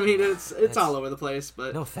 So I mean, it's all over the place.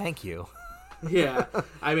 But No, thank you. yeah,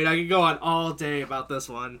 I mean, I could go on all day about this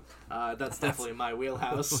one. That's definitely my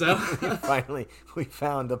wheelhouse. So Finally, we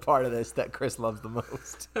found the part of this that Chris loves the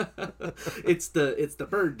most. it's the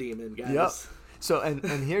bird demon, guys. Yep. So and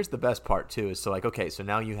here's the best part too is so like okay, so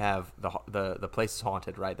now you have the place is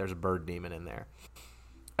haunted, right? There's a bird demon in there.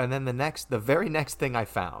 And then the very next thing I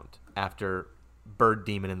found after bird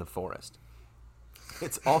demon in the forest.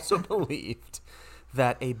 It's also believed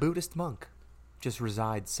that a Buddhist monk just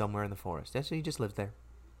resides somewhere in the forest. Actually, he just lives there.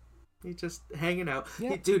 He's just hanging out.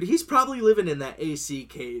 Yeah. Dude, he's probably living in that AC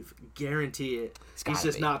cave. Guarantee it. He's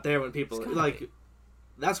just not there when people like.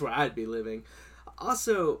 That's where I'd be living.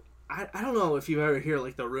 Also, I don't know if you ever hear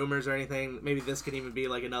like the rumors or anything. Maybe this could even be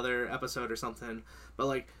like another episode or something. But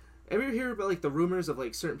like, ever hear about like the rumors of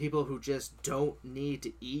like certain people who just don't need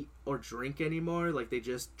to eat or drink anymore? Like they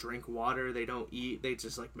just drink water. They don't eat. They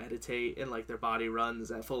just like meditate and like their body runs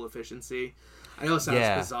at full efficiency. I know it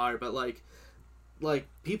sounds bizarre, but like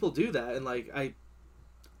people do that, and like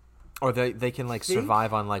or they can like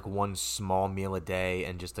survive on like one small meal a day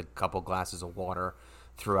and just a couple glasses of water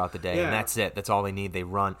throughout the day, and that's it. That's all they need. They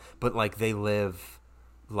run, but like they live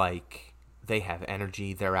like they have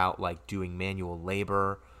energy. They're out like doing manual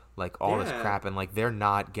labor, like all this crap, and like they're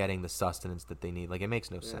not getting the sustenance that they need. Like it makes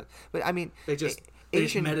no sense. But I mean, they just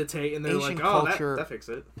meditate, and they're Asian like, oh, culture, that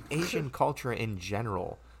fixes it. Asian culture in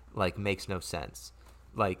general like makes no sense.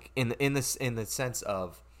 Like in the sense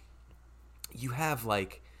of you have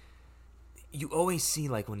like you always see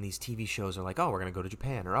like when these TV shows are like, oh, we're gonna go to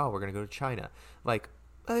Japan, or oh, we're gonna go to China, like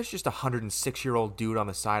there's just 106-year-old dude on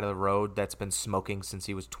the side of the road that's been smoking since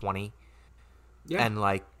he was 20 and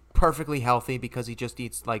like perfectly healthy because he just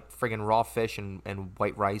eats like friggin' raw fish and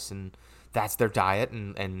white rice, and that's their diet,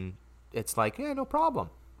 and it's like, yeah, no problem.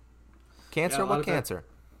 Cancer, what cancer?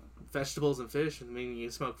 Vegetables and fish, I mean, you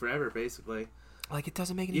smoke forever basically. Like it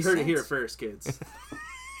doesn't make any sense. You heard it here first, kids.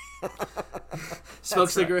 Smoke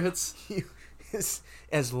cigarettes.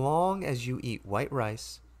 As long as you eat white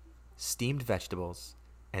rice, steamed vegetables,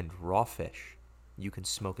 and raw fish, you can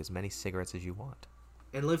smoke as many cigarettes as you want.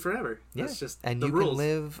 And live forever. That's just and the you rules. Can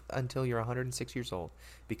live until you're 106 years old,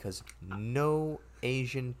 because no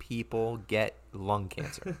Asian people get lung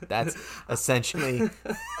cancer. That's essentially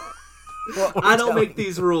I don't make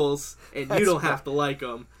these rules, and you don't have to like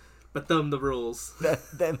them, but them the rules.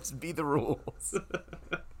 Them be the rules.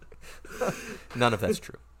 None of that's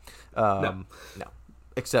true. No.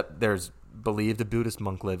 Except there's believed a Buddhist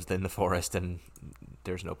monk lives in the forest, and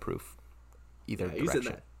there's no proof either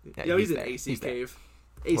direction. He's in AC cave.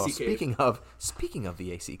 AC cave. Speaking of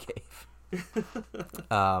the AC cave,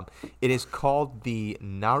 it is called the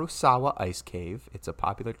Narusawa Ice Cave. It's a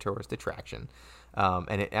popular tourist attraction,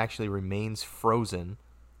 and it actually remains frozen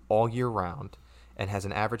all year round and has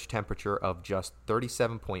an average temperature of just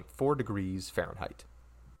 37.4 degrees Fahrenheit.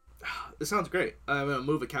 It sounds great. I'm going to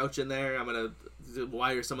move a couch in there. I'm going to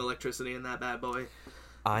wire some electricity in that bad boy.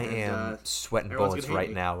 I am sweating bullets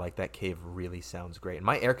right now. Like, that cave really sounds great. And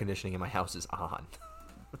my air conditioning in my house is on.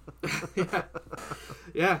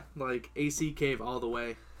 Yeah, like AC cave all the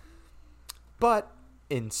way. But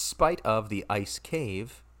in spite of the ice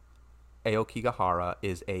cave, Aokigahara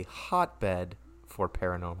is a hotbed for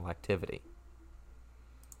paranormal activity.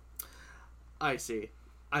 I see.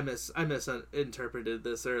 I misinterpreted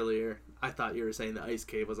this earlier. I thought you were saying the ice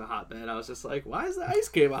cave was a hotbed. I was just like, why is the ice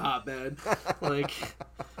cave a hotbed? Like,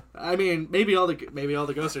 I mean, maybe all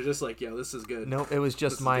the ghosts are just like, yo, this is good. Nope, it was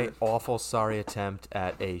just my awful sorry attempt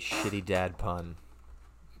at a shitty dad pun.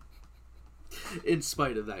 In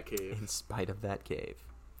spite of that cave. In spite of that cave.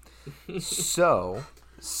 So,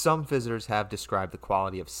 some visitors have described the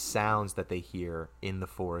quality of sounds that they hear in the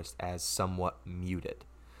forest as somewhat muted.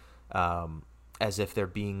 As if they're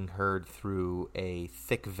being heard through a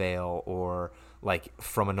thick veil or like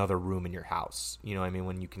from another room in your house. You know what I mean?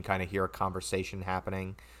 When you can kind of hear a conversation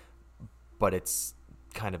happening, but it's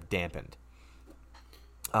kind of dampened.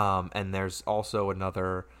 And there's also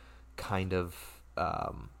another kind of, I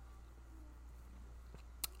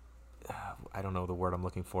don't know the word I'm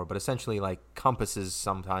looking for, but essentially like compasses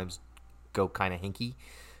sometimes go kind of hinky.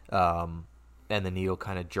 And the needle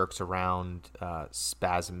kind of jerks around,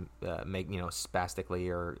 spastically,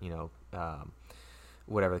 or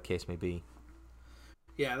whatever the case may be.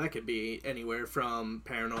 Yeah, that could be anywhere from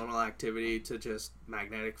paranormal activity to just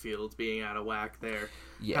magnetic fields being out of whack there.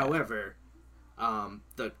 Yeah. However,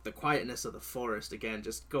 the quietness of the forest, again,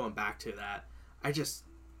 just going back to that, I just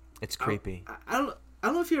It's creepy. I don't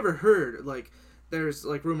know if you ever heard, like, there's,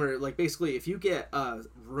 like, rumor, like, basically, if you get a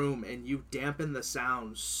room and you dampen the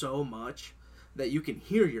sound so much that you can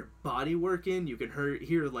hear your body working, you can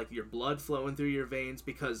hear, like, your blood flowing through your veins,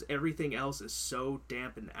 because everything else is so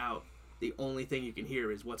dampened out, the only thing you can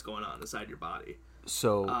hear is what's going on inside your body.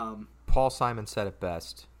 So, Paul Simon said it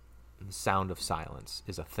best, the sound of silence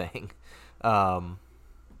is a thing. I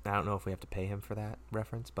don't know if we have to pay him for that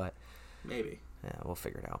reference, but... Maybe. Yeah, we'll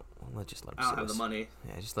figure it out. Let's just let him I sue don't have us. the money.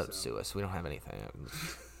 Yeah, just let him sue us. We don't have anything.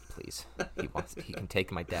 Please. He can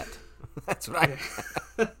take my debt. That's right.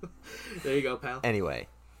 There you go, pal. Anyway,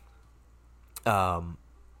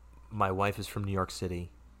 my wife is from New York City.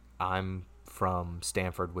 I'm from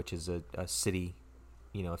Stamford, which is a city,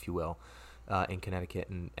 if you will, in Connecticut,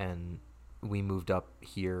 and we moved up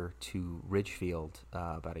here to Ridgefield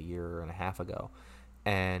about a year and a half ago.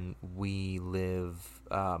 And we live,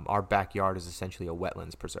 our backyard is essentially a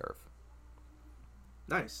wetlands preserve.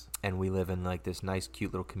 Nice. And we live in like this nice,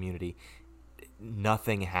 cute little community.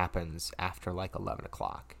 Nothing happens after like 11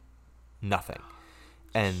 o'clock. Nothing.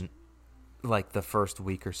 And like the first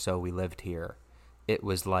week or so we lived here, it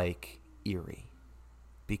was like eerie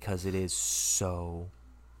because it is so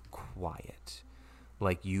quiet.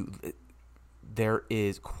 Like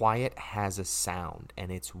quiet has a sound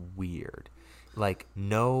and it's weird. Like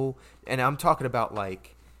no, and I'm talking about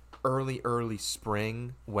like early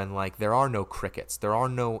spring when like there are no crickets, there are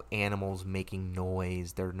no animals making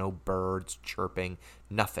noise, there are no birds chirping,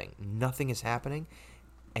 nothing is happening,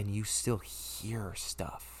 and you still hear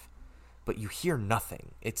stuff, but you hear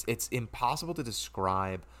nothing. It's impossible to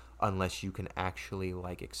describe unless you can actually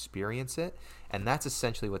like experience it, and that's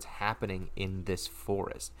essentially what's happening in this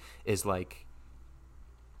forest. Is like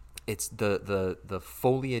it's the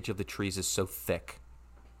foliage of the trees is so thick,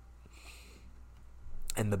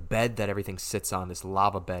 and the bed that everything sits on, this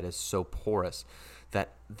lava bed, is so porous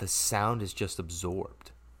that the sound is just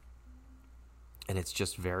absorbed, and it's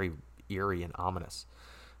just very eerie and ominous.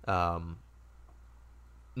 Now,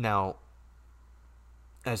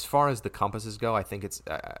 as far as the compasses go, I think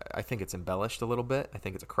it's embellished a little bit. I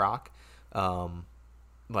think it's a crock,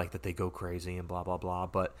 like that they go crazy and blah blah blah.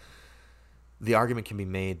 But the argument can be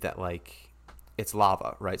made that like it's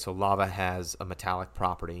lava, right? So lava has a metallic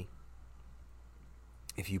property.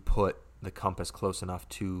 If you put the compass close enough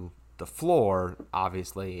to the floor,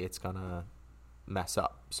 obviously it's gonna mess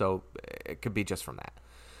up. So it could be just from that.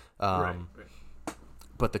 Right.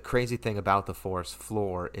 But the crazy thing about the forest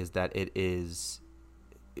floor is that it is,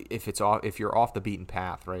 if you're off the beaten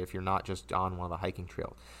path, right? If you're not just on one of the hiking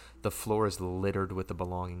trails, the floor is littered with the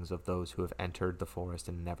belongings of those who have entered the forest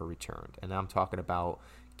and never returned. And I'm talking about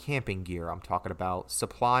camping gear. I'm talking about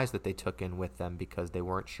supplies that they took in with them because they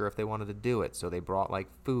weren't sure if they wanted to do it. So they brought like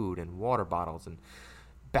food and water bottles and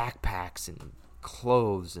backpacks and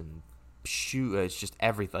clothes and shoe. It's just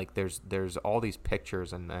everything. Like there's all these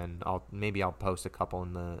pictures, and I'll post a couple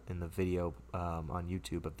in the video on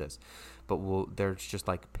YouTube of this. But there's just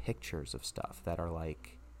like pictures of stuff that are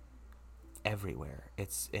like everywhere.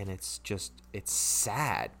 It's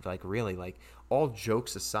sad. Like really, like all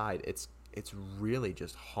jokes aside, it's really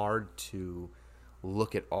just hard to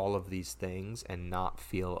look at all of these things and not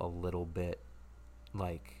feel a little bit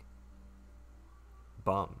like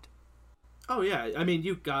bummed. Oh yeah, I mean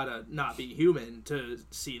you gotta not be human to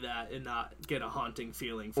see that and not get a haunting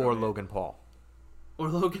feeling from Or it. Logan Paul. Or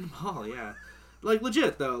Logan Paul, yeah. Like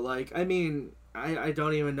legit though, like I mean I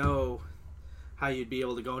don't even know how you'd be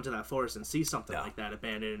able to go into that forest and see something like that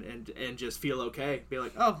abandoned and just feel okay. Be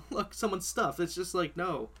like, oh look, someone's stuff. It's just like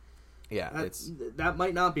no. Yeah, that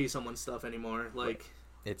might not be someone's stuff anymore. Like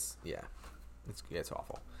it's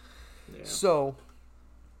awful. Yeah. So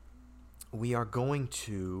we are going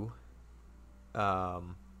to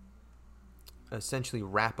essentially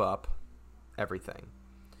wrap up everything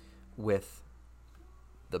with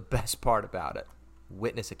the best part about it: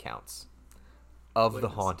 witness accounts of the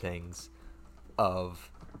hauntings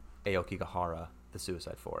of Aokigahara, the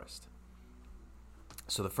Suicide Forest.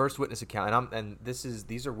 So the first witness account,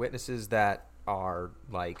 these are witnesses that are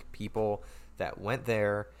like people that went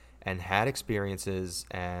there and had experiences,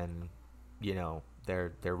 and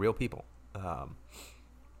they're real people.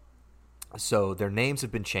 So their names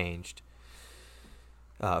have been changed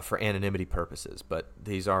for anonymity purposes, but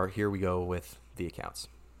here we go with the accounts.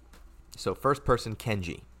 So first person,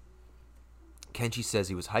 Kenji. Kenji says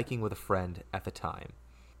he was hiking with a friend at the time,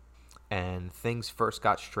 and things first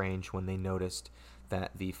got strange when they noticed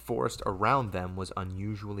that the forest around them was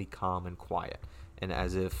unusually calm and quiet, and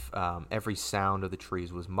as if every sound of the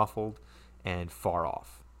trees was muffled and far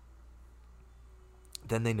off.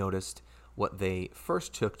 Then they noticed what they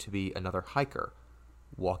first took to be another hiker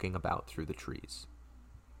walking about through the trees.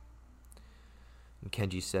 And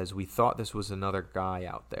Kenji says, "We thought this was another guy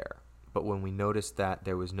out there, but when we noticed that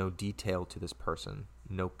there was no detail to this person,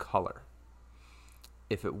 no color.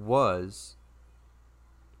 It was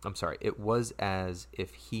as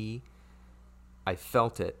if I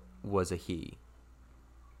felt it was a he,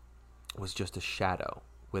 was just a shadow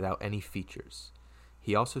without any features.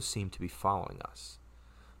 He also seemed to be following us,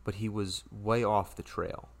 but he was way off the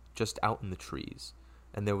trail, just out in the trees,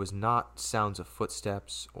 and there was not sounds of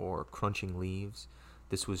footsteps or crunching leaves.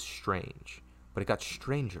 This was strange, but it got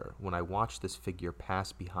stranger when I watched this figure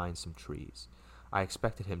pass behind some trees. I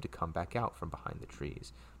expected him to come back out from behind the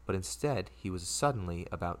trees, but instead he was suddenly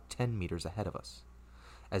about 10 meters ahead of us,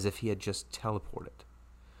 as if he had just teleported.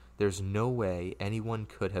 There's no way anyone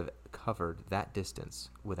could have covered that distance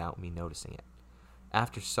without me noticing it.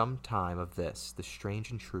 After some time of this, the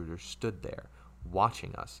strange intruder stood there,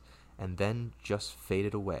 watching us, and then just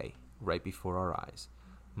faded away right before our eyes.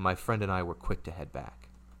 My friend and I were quick to head back."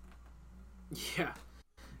 Yeah.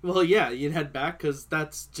 Well, yeah, you'd head back because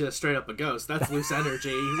that's just straight up a ghost. That's loose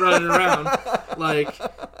energy running around. Like,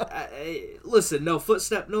 listen, no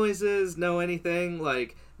footstep noises, no anything.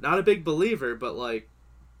 Like, not a big believer, but like,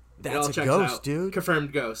 that's a ghost, out. Dude.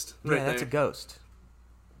 Confirmed ghost. Right yeah, that's there. A ghost.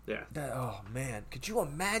 Yeah. Oh man, could you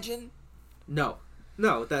imagine? No,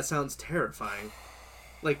 that sounds terrifying.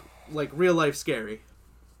 Like real life scary.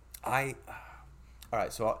 All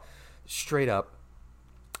right, so straight up,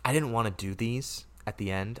 I didn't want to do these at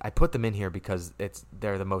the end. I put them in here because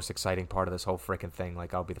they're the most exciting part of this whole freaking thing.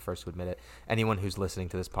 Like, I'll be the first to admit it. Anyone who's listening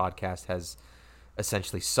to this podcast has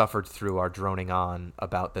essentially suffered through our droning on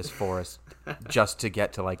about this forest just to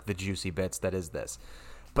get to like the juicy bits that is this.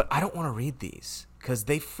 But I don't want to read these because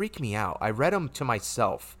they freak me out. I read them to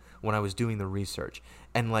myself when I was doing the research,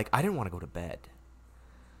 and like, I didn't want to go to bed.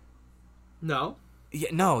 No. Yeah,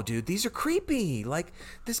 no, dude, these are creepy. Like,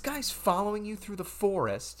 this guy's following you through the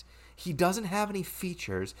forest. He doesn't have any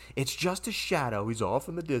features. It's just a shadow. He's off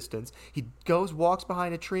in the distance. He walks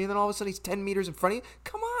behind a tree, and then all of a sudden he's 10 meters in front of you.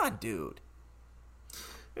 Come on, dude.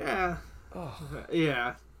 Yeah. Oh.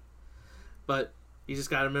 Yeah. But you just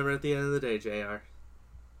gotta remember at the end of the day, JR,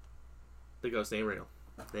 the ghost ain't real.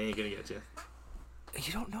 They ain't gonna get you.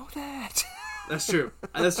 You don't know that. That's true.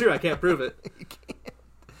 That's true. I can't prove it. You can't.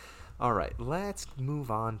 All right, let's move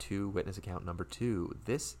on to witness account number 2.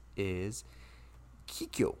 This is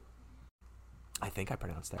Kikyo. I think I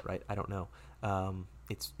pronounced that right. I don't know.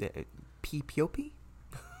 It's P-P-O-P?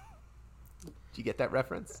 Did you get that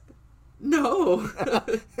reference? No.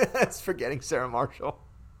 That's Forgetting Sarah Marshall.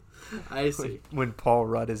 I see. When Paul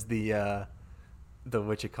Rudd is the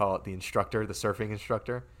what you call it, the instructor, the surfing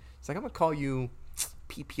instructor. He's like, I'm going to call you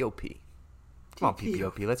P-P-O-P. Come on,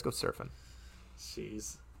 P-P-O-P. Let's go surfing.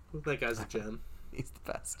 Jeez. That guy's a gem. He's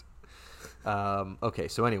the best. Okay,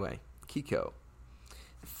 so anyway, Kiko.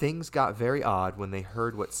 Things got very odd when they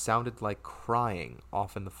heard what sounded like crying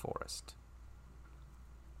off in the forest.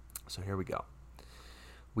 So here we go.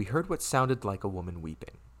 We heard what sounded like a woman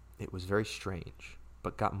weeping. It was very strange,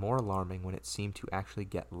 but got more alarming when it seemed to actually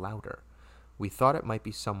get louder. We thought it might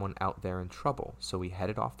be someone out there in trouble, so we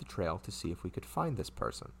headed off the trail to see if we could find this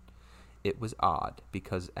person. It was odd,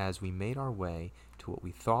 because as we made our way to what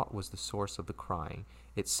we thought was the source of the crying,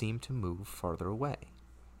 it seemed to move farther away,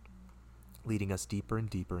 leading us deeper and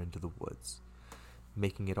deeper into the woods,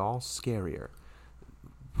 making it all scarier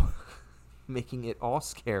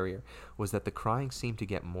was that the crying seemed to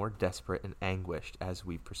get more desperate and anguished as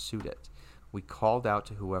we pursued it. We called out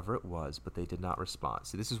to whoever it was, but they did not respond.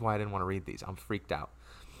 See, this is why I didn't want to read these. I'm freaked out.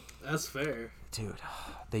 That's fair. Dude,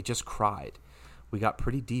 they just cried. We got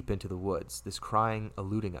pretty deep into the woods, this crying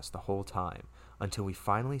eluding us the whole time, until we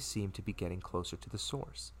finally seemed to be getting closer to the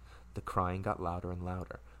source. The crying got louder and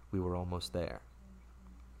louder. We were almost there.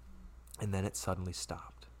 And then it suddenly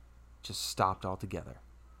stopped. Just stopped altogether.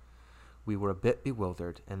 We were a bit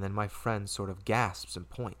bewildered, and then my friend sort of gasps and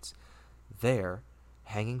points. There,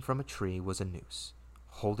 hanging from a tree, was a noose,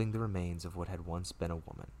 holding the remains of what had once been a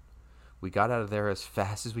woman. We got out of there as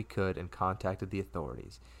fast as we could and contacted the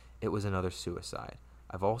authorities. It was another suicide.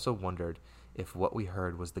 I've also wondered if what we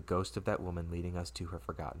heard was the ghost of that woman leading us to her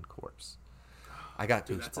forgotten corpse. I got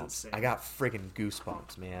goosebumps. I got friggin'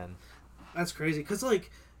 goosebumps, man. That's crazy. Because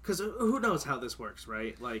who knows how this works,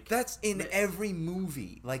 right? Like, that's in every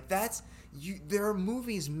movie. Like, there are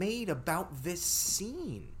movies made about this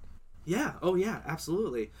scene. Yeah. Oh, yeah.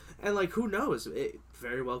 Absolutely. And, like, who knows? It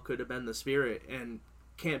very well could have been the spirit and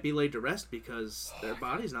can't be laid to rest because their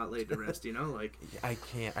body's not laid to rest, you know? Like, I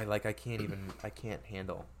can't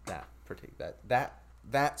handle that particular that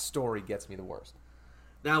That story gets me the worst.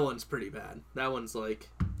 That one's pretty bad. That one's like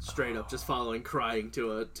straight up just following crying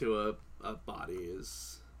to a body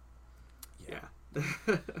is.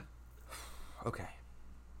 Yeah. Okay.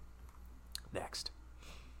 Next.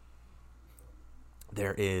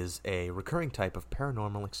 There is a recurring type of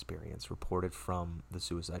paranormal experience reported from the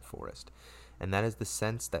Suicide Forest, and that is the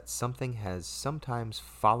sense that something has sometimes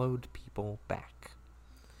followed people back.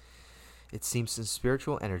 It seems the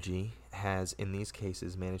spiritual energy has, in these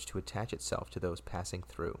cases, managed to attach itself to those passing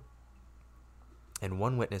through. And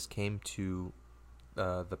one witness came to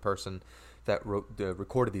the person that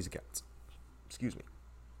recorded these accounts. Excuse me.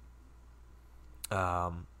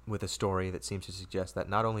 With a story that seems to suggest that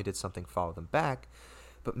not only did something follow them back,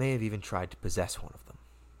 but may have even tried to possess one of them.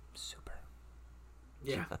 Super.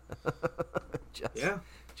 Yeah.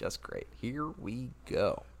 Just great. Here we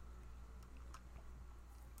go.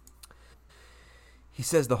 He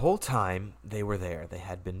says the whole time they were there, they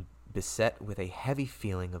had been beset with a heavy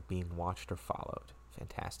feeling of being watched or followed.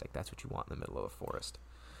 Fantastic. That's what you want in the middle of a forest.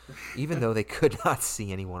 Even though they could not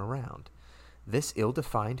see anyone around. This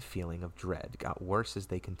ill-defined feeling of dread got worse as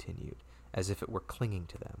they continued, as if it were clinging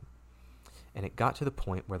to them. And it got to the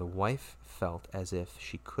point where the wife felt as if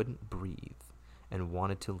she couldn't breathe and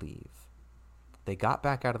wanted to leave. They got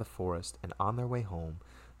back out of the forest, and on their way home,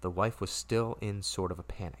 the wife was still in sort of a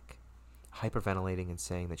panic, hyperventilating and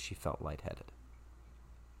saying that she felt lightheaded.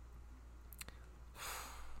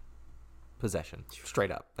 Possession.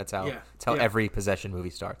 Straight up. That's how every possession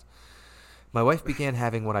movie starts. My wife began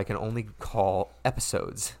having what I can only call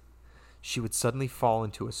episodes. She would suddenly fall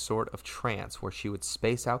into a sort of trance where she would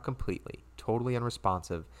space out completely, totally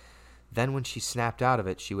unresponsive. Then when she snapped out of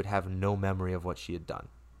it, she would have no memory of what she had done.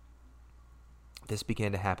 This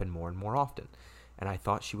began to happen more and more often, and I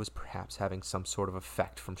thought she was perhaps having some sort of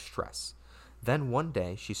effect from stress. Then one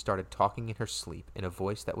day, she started talking in her sleep in a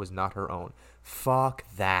voice that was not her own. Fuck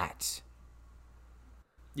that.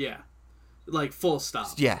 Yeah. Like, full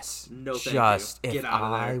stop. Yes. No thank just you. Get if out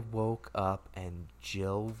of there. I woke up and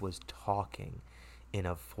Jill was talking in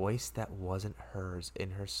a voice that wasn't hers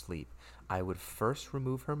in her sleep, I would first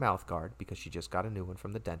remove her mouth guard because she just got a new one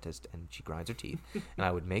from the dentist and she grinds her teeth, and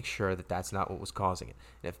I would make sure that that's not what was causing it.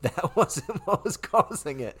 And if that wasn't what was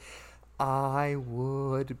causing it, I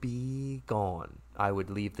would be gone. I would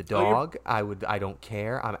leave the dog. I don't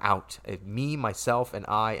care. I'm out. Me, myself, and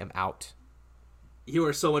I am out. You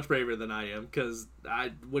are so much braver than I am, because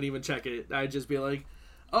I wouldn't even check it. I'd just be like,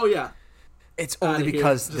 "Oh yeah." It's only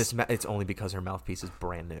because it's only because her mouthpiece is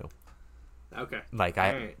brand new. Okay. Like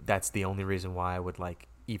Right. That's the only reason why I would like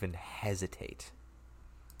even hesitate.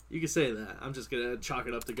 You can say that. I'm just gonna chalk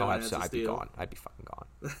it up to going as a I'd be steal. gone. I'd be fucking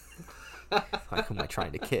gone. Like, who am I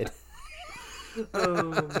trying to kid?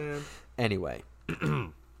 Oh man. Anyway.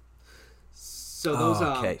 So those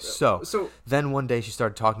okay. So then one day she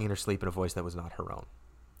started talking in her sleep in a voice that was not her own.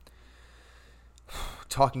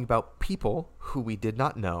 Talking about people who we did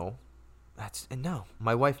not know. No,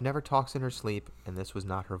 my wife never talks in her sleep, and this was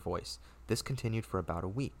not her voice. This continued for about a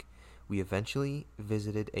week. We eventually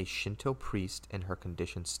visited a Shinto priest, and her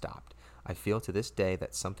condition stopped. I feel to this day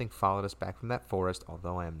that something followed us back from that forest,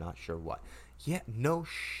 although I am not sure what. Yeah, no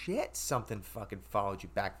shit, something fucking followed you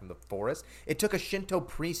back from the forest. It took a Shinto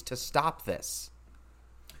priest to stop this.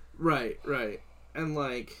 Right. And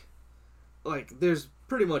like there's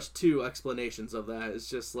pretty much two explanations of that. It's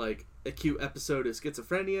just like acute episode of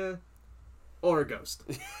schizophrenia or a ghost.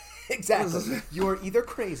 Exactly. You're either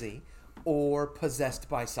crazy or possessed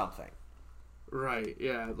by something. Right,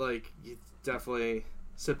 yeah. Like, definitely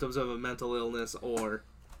symptoms of a mental illness or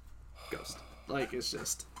ghost. Like, it's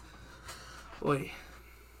just... Oy.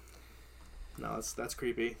 No, that's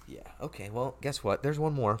creepy. Yeah, okay, well, guess what? There's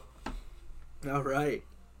one more. All right.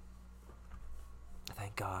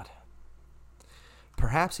 Thank God.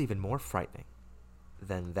 Perhaps even more frightening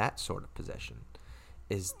than that sort of possession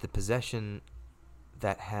is the possession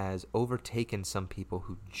that has overtaken some people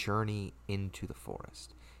who journey into the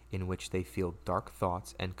forest, in which they feel dark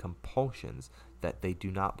thoughts and compulsions that they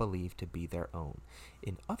do not believe to be their own.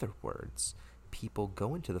 In other words, people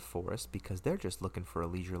go into the forest because they're just looking for a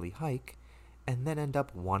leisurely hike and then end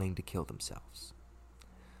up wanting to kill themselves.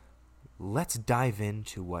 Let's dive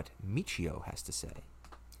into what Michio has to say.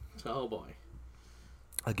 Oh, boy.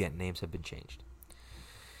 Again, names have been changed.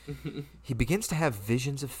 He begins to have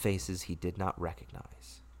visions of faces he did not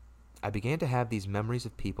recognize. I began to have these memories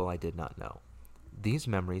of people I did not know. These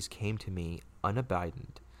memories came to me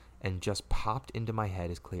unabided and just popped into my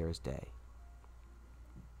head as clear as day.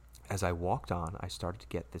 As I walked on, I started to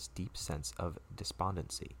get this deep sense of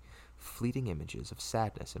despondency, fleeting images of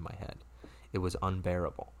sadness in my head. It was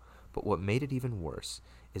unbearable. But what made it even worse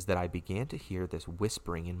is that I began to hear this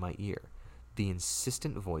whispering in my ear, the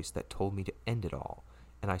insistent voice that told me to end it all,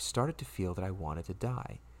 and I started to feel that I wanted to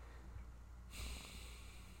die.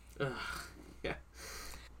 Yeah.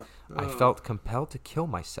 I felt compelled to kill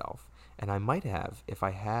myself, and I might have if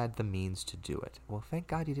I had the means to do it. Well, thank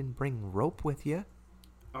God you didn't bring rope with you,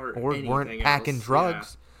 or weren't packing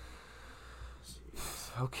drugs. Yeah.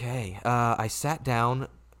 Okay, I sat down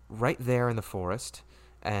right there in the forest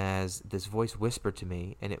as this voice whispered to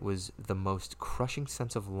me, and it was the most crushing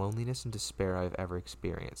sense of loneliness and despair I've ever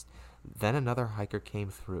experienced. Then another hiker came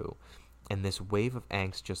through, and this wave of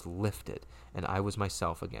angst just lifted, and I was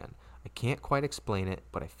myself again. I can't quite explain it,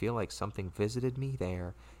 but I feel like something visited me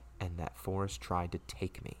there, and that forest tried to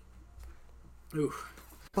take me. Oof.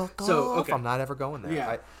 Fuck So, off. okay. I'm not ever going there.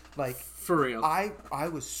 Yeah. For real. I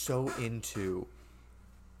was so into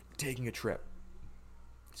taking a trip,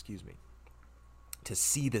 to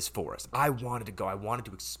see this forest. I wanted to go. I wanted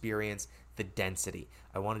to experience the density.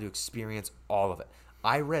 I wanted to experience all of it.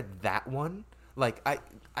 I read that one. Like,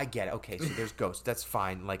 I get it. Okay, so there's ghosts. That's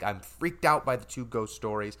fine. Like, I'm freaked out by the 2 ghost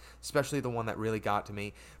stories, especially the one that really got to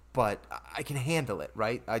me. But I can handle it,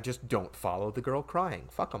 right? I just don't follow the girl crying.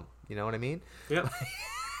 Fuck them. You know what I mean? Yep.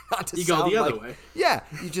 Not to You go the other like, way. Yeah,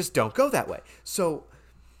 you just don't go that way. So,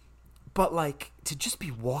 but like to just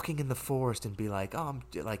be walking in the forest and be like, oh,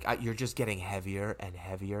 you're just getting heavier and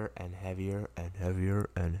heavier and heavier and heavier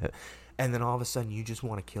and then all of a sudden you just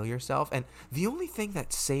want to kill yourself. And the only thing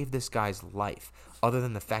that saved this guy's life, other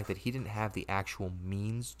than the fact that he didn't have the actual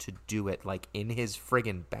means to do it, like in his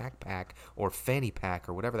friggin' backpack or fanny pack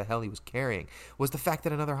or whatever the hell he was carrying, was the fact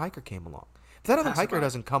that another hiker came along. If that other hiker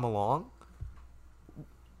doesn't come along,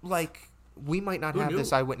 like, we might not have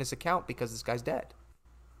this eyewitness account because this guy's dead.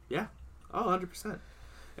 Yeah. Oh, 100%. Yeah,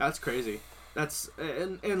 that's crazy. That's,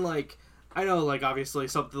 and like, I know, like, obviously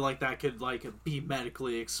something like that could, like, be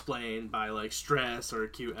medically explained by, like, stress or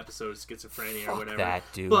acute episodes of schizophrenia or whatever. That,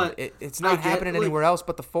 dude. But it's not happening anywhere else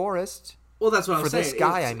but the forest. Well, that's what I'm saying. For this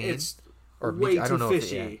guy, I mean. It's way too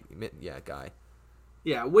fishy. Guy.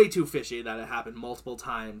 Yeah, way too fishy that it happened multiple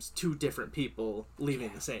times, 2 different people leaving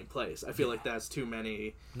the same place. I feel like that's too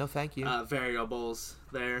many. No, thank you. Variables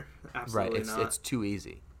there. Absolutely right, not. It's too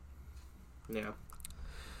easy. Yeah.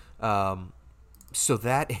 So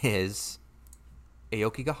that is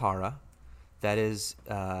Aokigahara. That is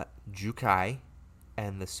Jukai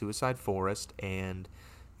and the Suicide Forest and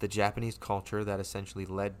the Japanese culture that essentially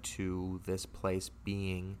led to this place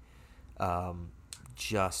being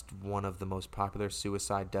just one of the most popular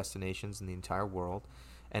suicide destinations in the entire world.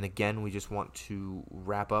 And again, we just want to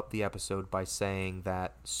wrap up the episode by saying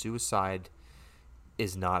that suicide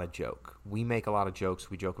is not a joke. We make a lot of jokes.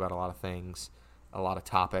 We joke about a lot of things, a lot of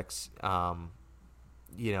topics, and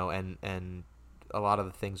a lot of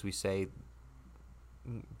the things we say,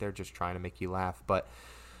 they're just trying to make you laugh. But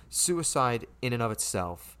suicide in and of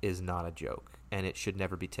itself is not a joke, and it should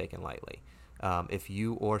never be taken lightly. If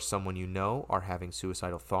you or someone you know are having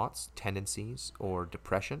suicidal thoughts, tendencies, or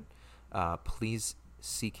depression, please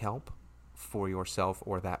seek help for yourself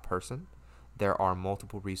or that person. There are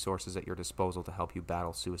multiple resources at your disposal to help you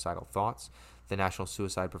battle suicidal thoughts. The National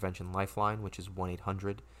Suicide Prevention Lifeline, which is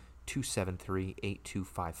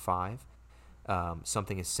 1-800-273-8255.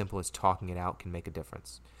 Something as simple as talking it out can make a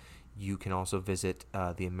difference. You can also visit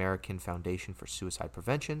the American Foundation for Suicide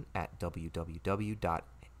Prevention at www.afsp.org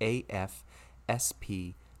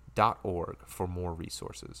for more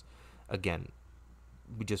resources. Again,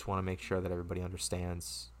 we just want to make sure that everybody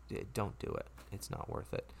understands, don't do it. It's not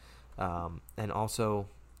worth it. And also,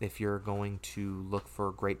 if you're going to look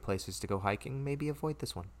for great places to go hiking, maybe avoid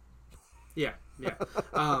this one. Yeah.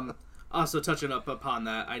 Also, touching up upon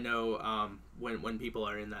that, I know when people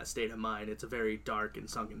are in that state of mind, it's a very dark and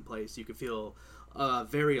sunken place. You can feel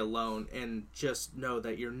very alone, and just know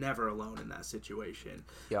that you're never alone in that situation.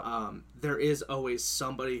 Yep. There is always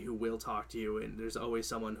somebody who will talk to you, and there's always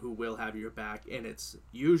someone who will have your back, and it's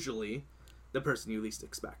usually the person you least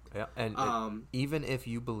expect. Yeah, and even if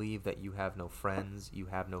you believe that you have no friends, you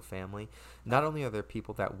have no family, not only are there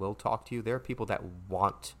people that will talk to you, there are people that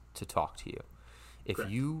want to talk to you. If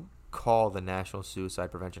Correct. you call the National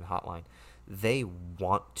Suicide Prevention Hotline, they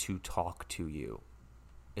want to talk to you.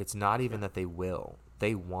 It's not even that they will.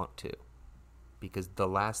 They want to. Because the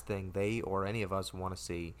last thing they or any of us want to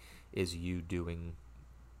see is you doing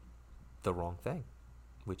the wrong thing,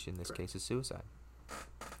 which in this Correct. case is suicide.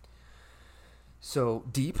 So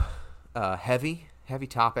deep, heavy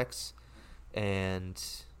topics, and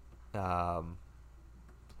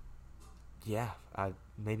Yeah,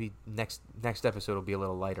 maybe next episode will be a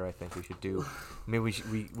little lighter. I think we should do.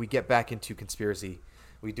 Maybe we get back into conspiracy.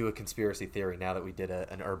 We do a conspiracy theory now that we did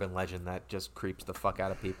an urban legend that just creeps the fuck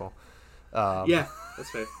out of people. Yeah, that's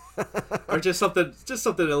fair. Or just something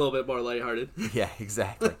a little bit more lighthearted. Yeah,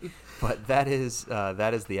 exactly. But that is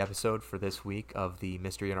the episode for this week of the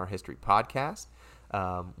Mystery in Our History podcast.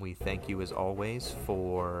 We thank you as always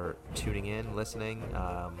for tuning in, listening.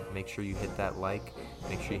 Make sure you hit that like,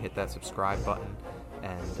 make sure you hit that subscribe button,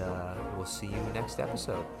 and we'll see you next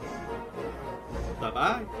episode.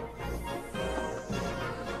 Bye-bye.